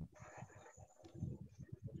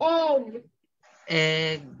 Egg.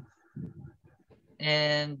 Egg.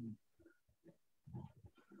 And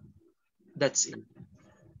that's it.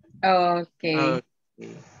 Okay.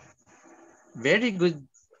 Okay. Very good,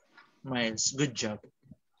 Miles. Good job.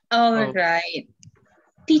 All Okay. right.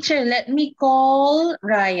 Teacher, let me call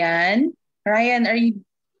Ryan. Ryan, are you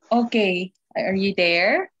okay? Are you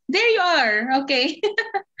there? There you are. Okay.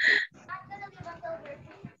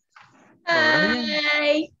 Ryan.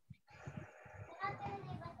 Hi.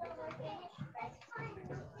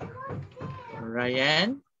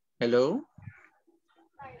 Ryan. Hello.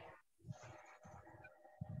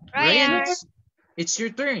 Ryan. It's your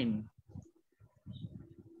turn.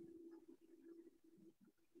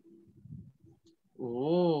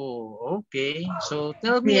 Oh, okay. So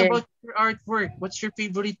tell me Yeah. about your artwork. What's your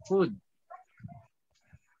favorite food?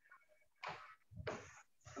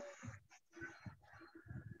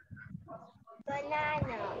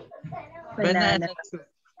 Banana. Banana. too.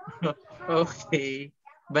 Okay.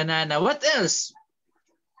 Banana. What else?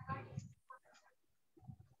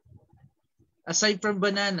 Aside from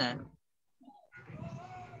banana,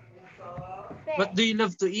 what do you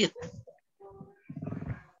love to eat?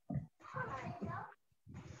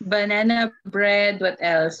 Banana bread. What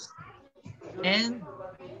else? And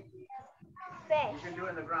Fish.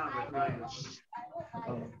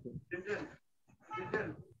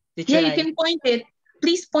 Teacher, Yeah, you can point it.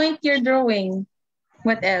 Please point your drawing.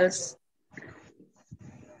 What else?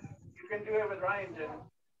 You can do it with Ryan, Jen.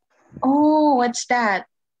 Oh, what's that?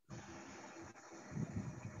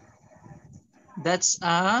 That's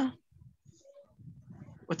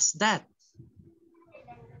what's that?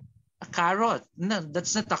 A carrot? No,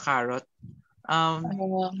 that's not a carrot.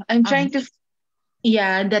 I'm trying to. Meat.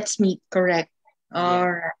 Yeah, that's meat. Correct. Yeah.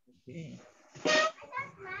 All right. Okay.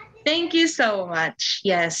 Thank you so much.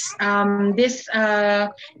 Yes. Do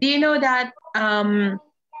you know that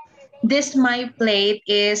this my plate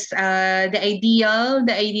is the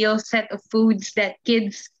ideal set of foods that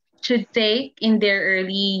kids should take in their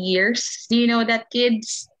early years. Do you know that,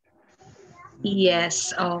 kids?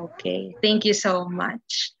 Yes. Okay. Thank you so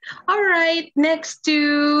much. All right. Next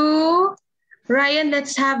to Ryan,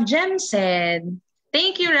 let's have Jemsen.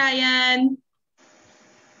 Thank you, Ryan.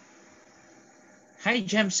 Hi,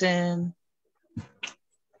 Jemsen.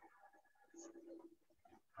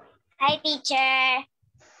 Hi, teacher.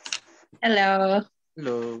 Hello.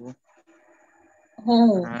 Hello.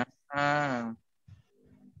 Oh.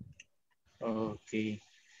 Okay.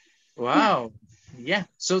 Wow. Yeah.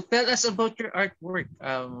 So tell us about your artwork.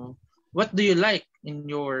 What do you like in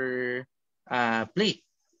your plate?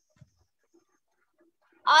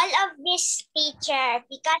 All of this, teacher,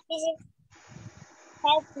 because this is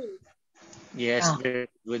healthy. Yes, very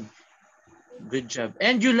good. Good job.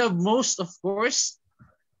 And you love most, of course.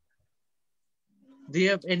 Do you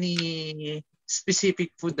have any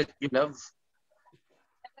specific food that you love?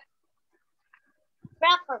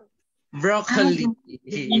 Broccoli. Broccoli.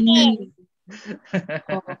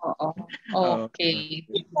 Okay.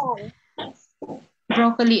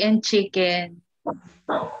 Broccoli and chicken.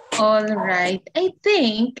 All right. I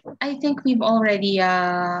think we've already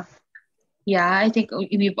I think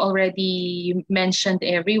we've already mentioned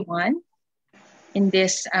everyone in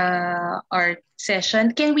this art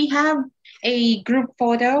session. Can we have a group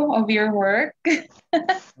photo of your work?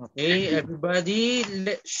 Okay, everybody,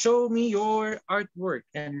 show me your artwork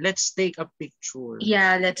and let's take a picture.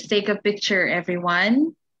 Yeah, let's take a picture,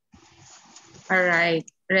 everyone. All right.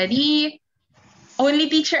 Ready? Only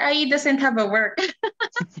teacher Ai doesn't have a work.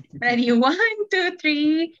 Ready? 1, 2,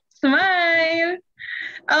 3. Smile.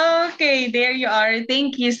 Okay, there you are.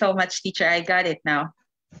 Thank you so much, teacher. I got it now.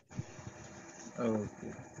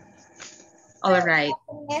 Okay. All right.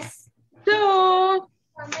 Yes. So,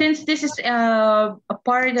 since this is a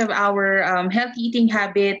part of our healthy eating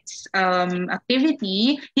habits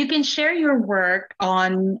activity, you can share your work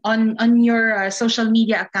on your social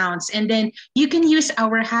media accounts, and then you can use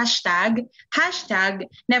our hashtag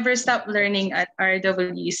Never Stop Learning at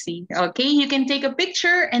RWC. Okay, you can take a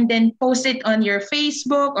picture and then post it on your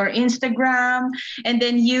Facebook or Instagram, and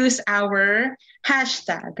then use our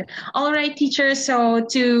hashtag. All right, teacher. So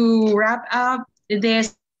to wrap up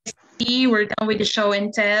this, we're done with the show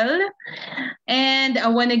and tell. And I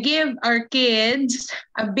want to give our kids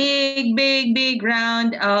a big, big, big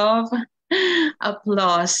round of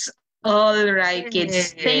applause. All right,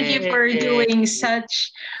 kids. Thank you for doing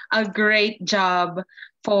such a great job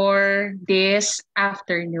for this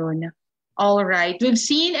afternoon. All right. We've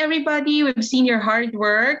seen everybody. We've seen your hard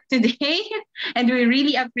work today. And we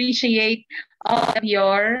really appreciate all of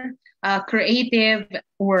your creative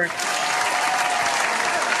work.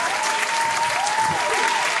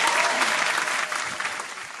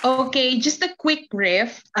 Okay, just a quick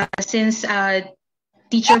brief, since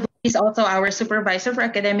teacher is also our supervisor for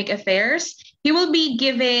academic affairs. He will be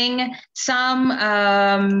giving some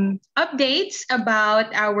updates about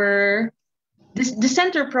the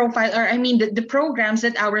center profile, or I mean the programs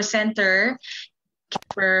that our center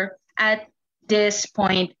cover at this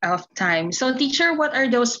point of time. So teacher, what are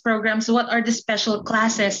those programs? What are the special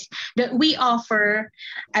classes that we offer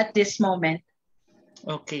at this moment?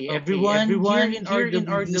 Okay, everyone here in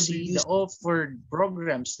RWC, the offered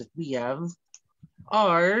programs that we have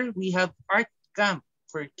we have art camp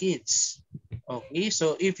for kids. Okay,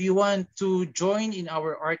 so if you want to join in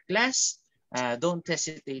our art class, don't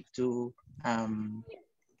hesitate to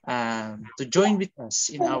join with us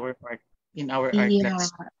in our art class.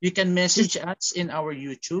 You can message us in our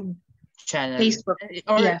YouTube channel, Facebook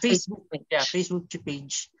Facebook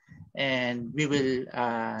page, and we will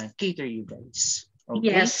cater you guys. Okay.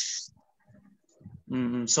 Yes.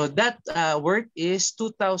 So that work is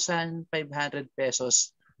 2,500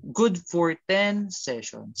 pesos, good for 10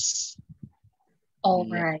 sessions. All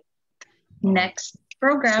right. Next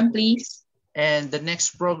program, please. And the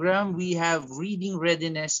next program, we have reading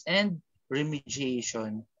readiness and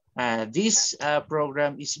remediation. This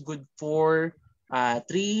program is good for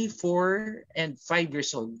 3, 4, and 5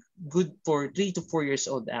 years old. Good for 3 to 4 years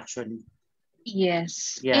old, actually.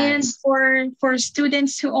 Yes. And for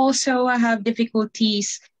students who also have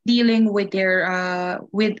difficulties dealing with their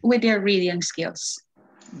reading skills.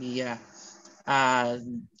 Yeah.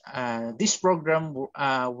 This program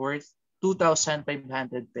worth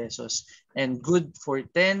 2,500 pesos and good for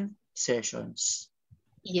 10 sessions.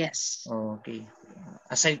 Yes. Okay.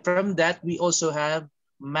 Aside from that, we also have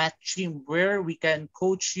Math Gym where we can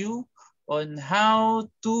coach you on how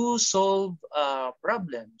to solve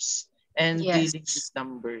problems and Yes. dealing with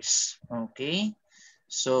numbers. Okay.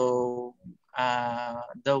 So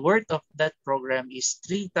the worth of that program is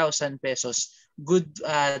 3,000 pesos. Good.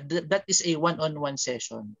 That is a one-on-one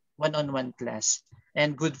session, one-on-one class,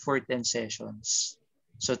 and good for 10 sessions.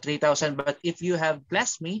 So 3,000. But if you have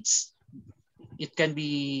classmates, it can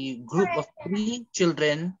be group of 3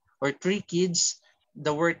 children or 3 kids.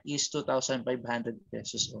 The worth is 2,500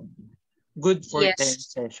 pesos only. Good for 10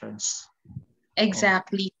 Yes. sessions.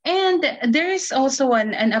 Exactly. And there is also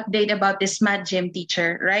an update about this Math Gym,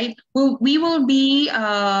 teacher, right? We will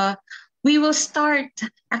start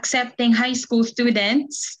accepting high school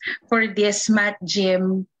students for this Math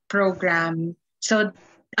Gym program. So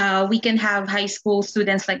we can have high school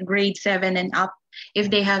students like grade 7 and up if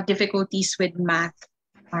they have difficulties with math.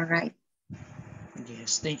 All right.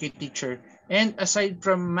 Yes, thank you, teacher. And aside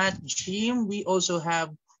from Math Gym, we also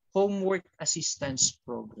have homework assistance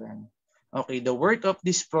program. Okay, the worth of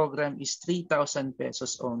this program is 3,000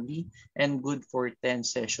 pesos only and good for 10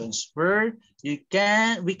 sessions where we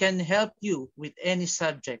can help you with any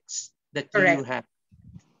subjects that you have.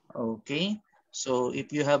 Okay, so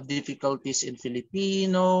if you have difficulties in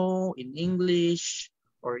Filipino, in English,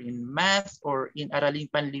 or in math, or in Araling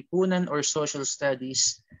Panlipunan or social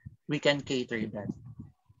studies, we can cater that.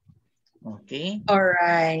 Okay. All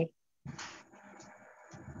right.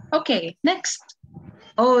 Okay, next.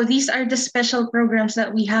 Oh, these are the special programs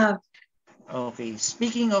that we have. Okay,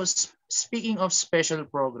 speaking of special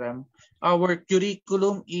program, our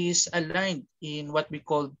curriculum is aligned in what we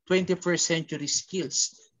call 21st century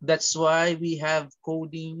skills. That's why we have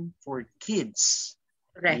coding for kids.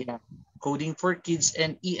 Right. Yeah, coding for kids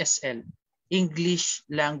and ESL, English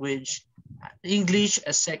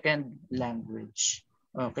as second language.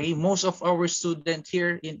 Okay, most of our students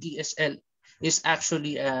here in ESL is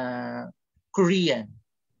actually Korean.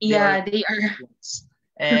 Yeah, they are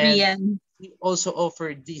and Korean. We also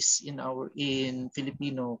offer this in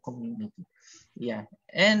Filipino community. Yeah,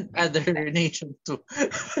 and other nation too.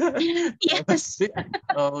 Yes.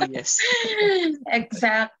 Oh yes.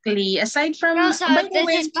 Exactly. Aside from also,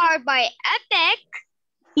 this is powered by Epic.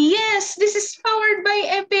 Yes, this is powered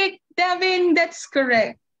by Epic, Davin. That's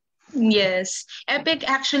correct. Yes. Epic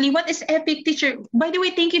actually. What is Epic, teacher? By the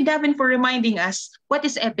way, thank you, Davin, for reminding us. What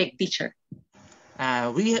is Epic, teacher?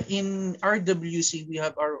 We in RWC, we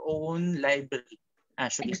have our own library,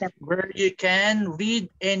 actually, where you can read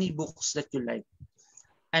any books that you like.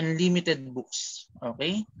 Unlimited books,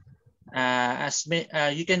 okay?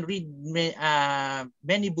 You can read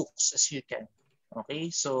many books as you can,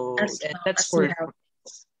 okay? So that's for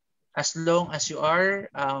as long as you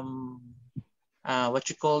are what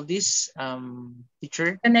you call this,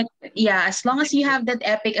 teacher? Yeah, as long as you have that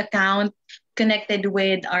Epic account connected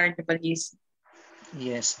with RWC.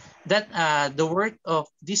 Yes, that the worth of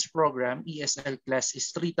this program, ESL class,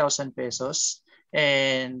 is 3,000 pesos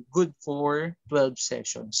and good for 12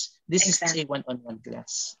 sessions. This is a one-on-one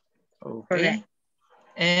class. Okay. Correct.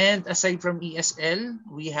 And aside from ESL,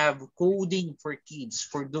 we have coding for kids,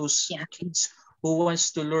 for those kids who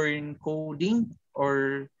wants to learn coding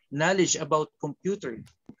or knowledge about computer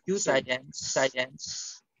science.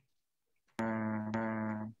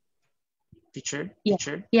 Teacher?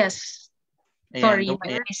 Yes. Sorry,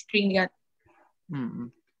 my screen got.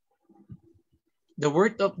 The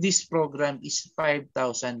worth of this program is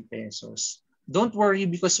 5,000 pesos. Don't worry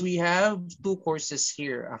because we have 2 courses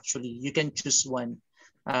here actually. You can choose one.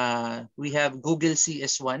 We have Google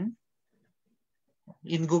CS1.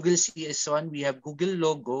 In Google CS1, we have Google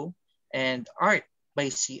Logo and Art by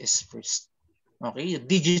CS First. Okay,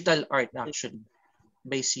 digital art actually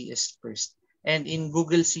by CS First. And in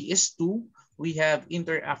Google CS2, we have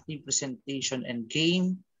interactive presentation and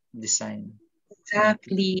game design.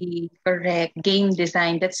 Exactly, correct. Game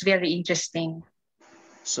design, that's very interesting.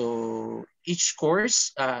 So each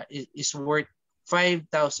course is worth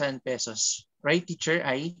 5,000 pesos. Right, teacher?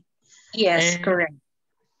 Yes, correct.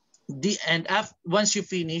 Once you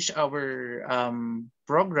finish our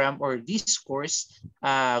program or this course,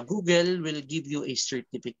 Google will give you a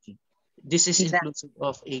certificate. This is inclusive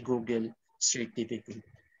of a Google certificate.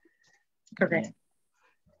 Correct.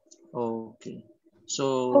 Okay.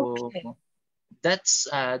 So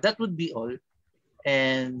that would be all,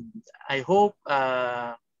 and I hope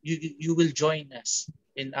you will join us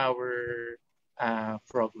in our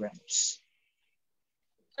programs.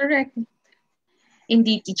 Correct.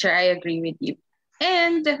 Indeed, teacher, I agree with you.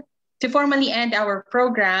 And to formally end our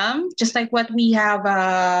program, just like what we have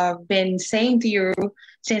been saying to you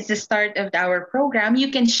since the start of our program, you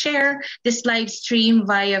can share this live stream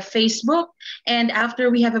via Facebook. And after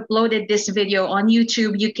we have uploaded this video on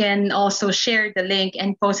YouTube, you can also share the link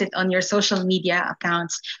and post it on your social media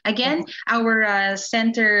accounts. Again, our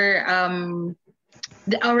center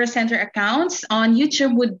accounts on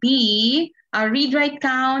YouTube would be Read Write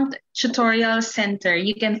Count Tutorial Center.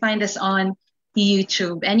 You can find us on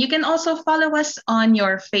YouTube, and you can also follow us on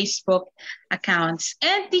your Facebook accounts.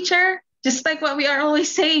 And teacher, just like what we are always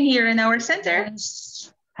saying here in our center,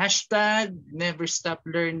 Yes. Hashtag never stop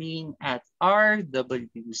learning at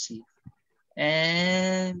RWC.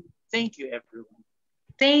 And thank you, everyone.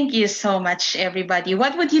 thank you so much, everybody.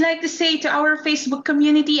 What would you like to say to our Facebook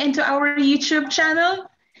community and to our YouTube channel?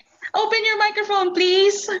 Open your microphone,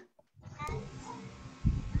 please.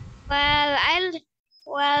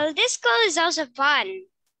 Well, this school is also fun.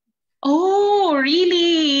 Oh,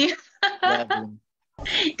 really? Gavin.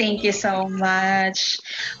 Thank you so much.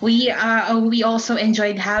 We also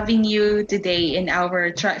enjoyed having you today in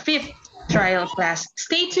our fifth trial class.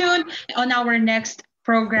 Stay tuned on our next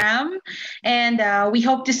program, and we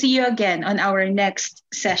hope to see you again on our next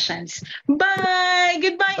sessions. Bye.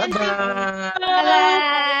 Goodbye. And Bye-bye.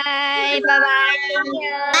 Bye. Bye-bye. Thank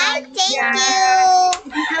you. Bye, thank Yeah. you.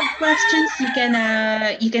 If you have questions,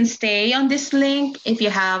 you can stay on this link if you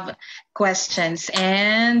have questions,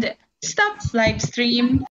 and stop live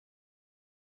stream.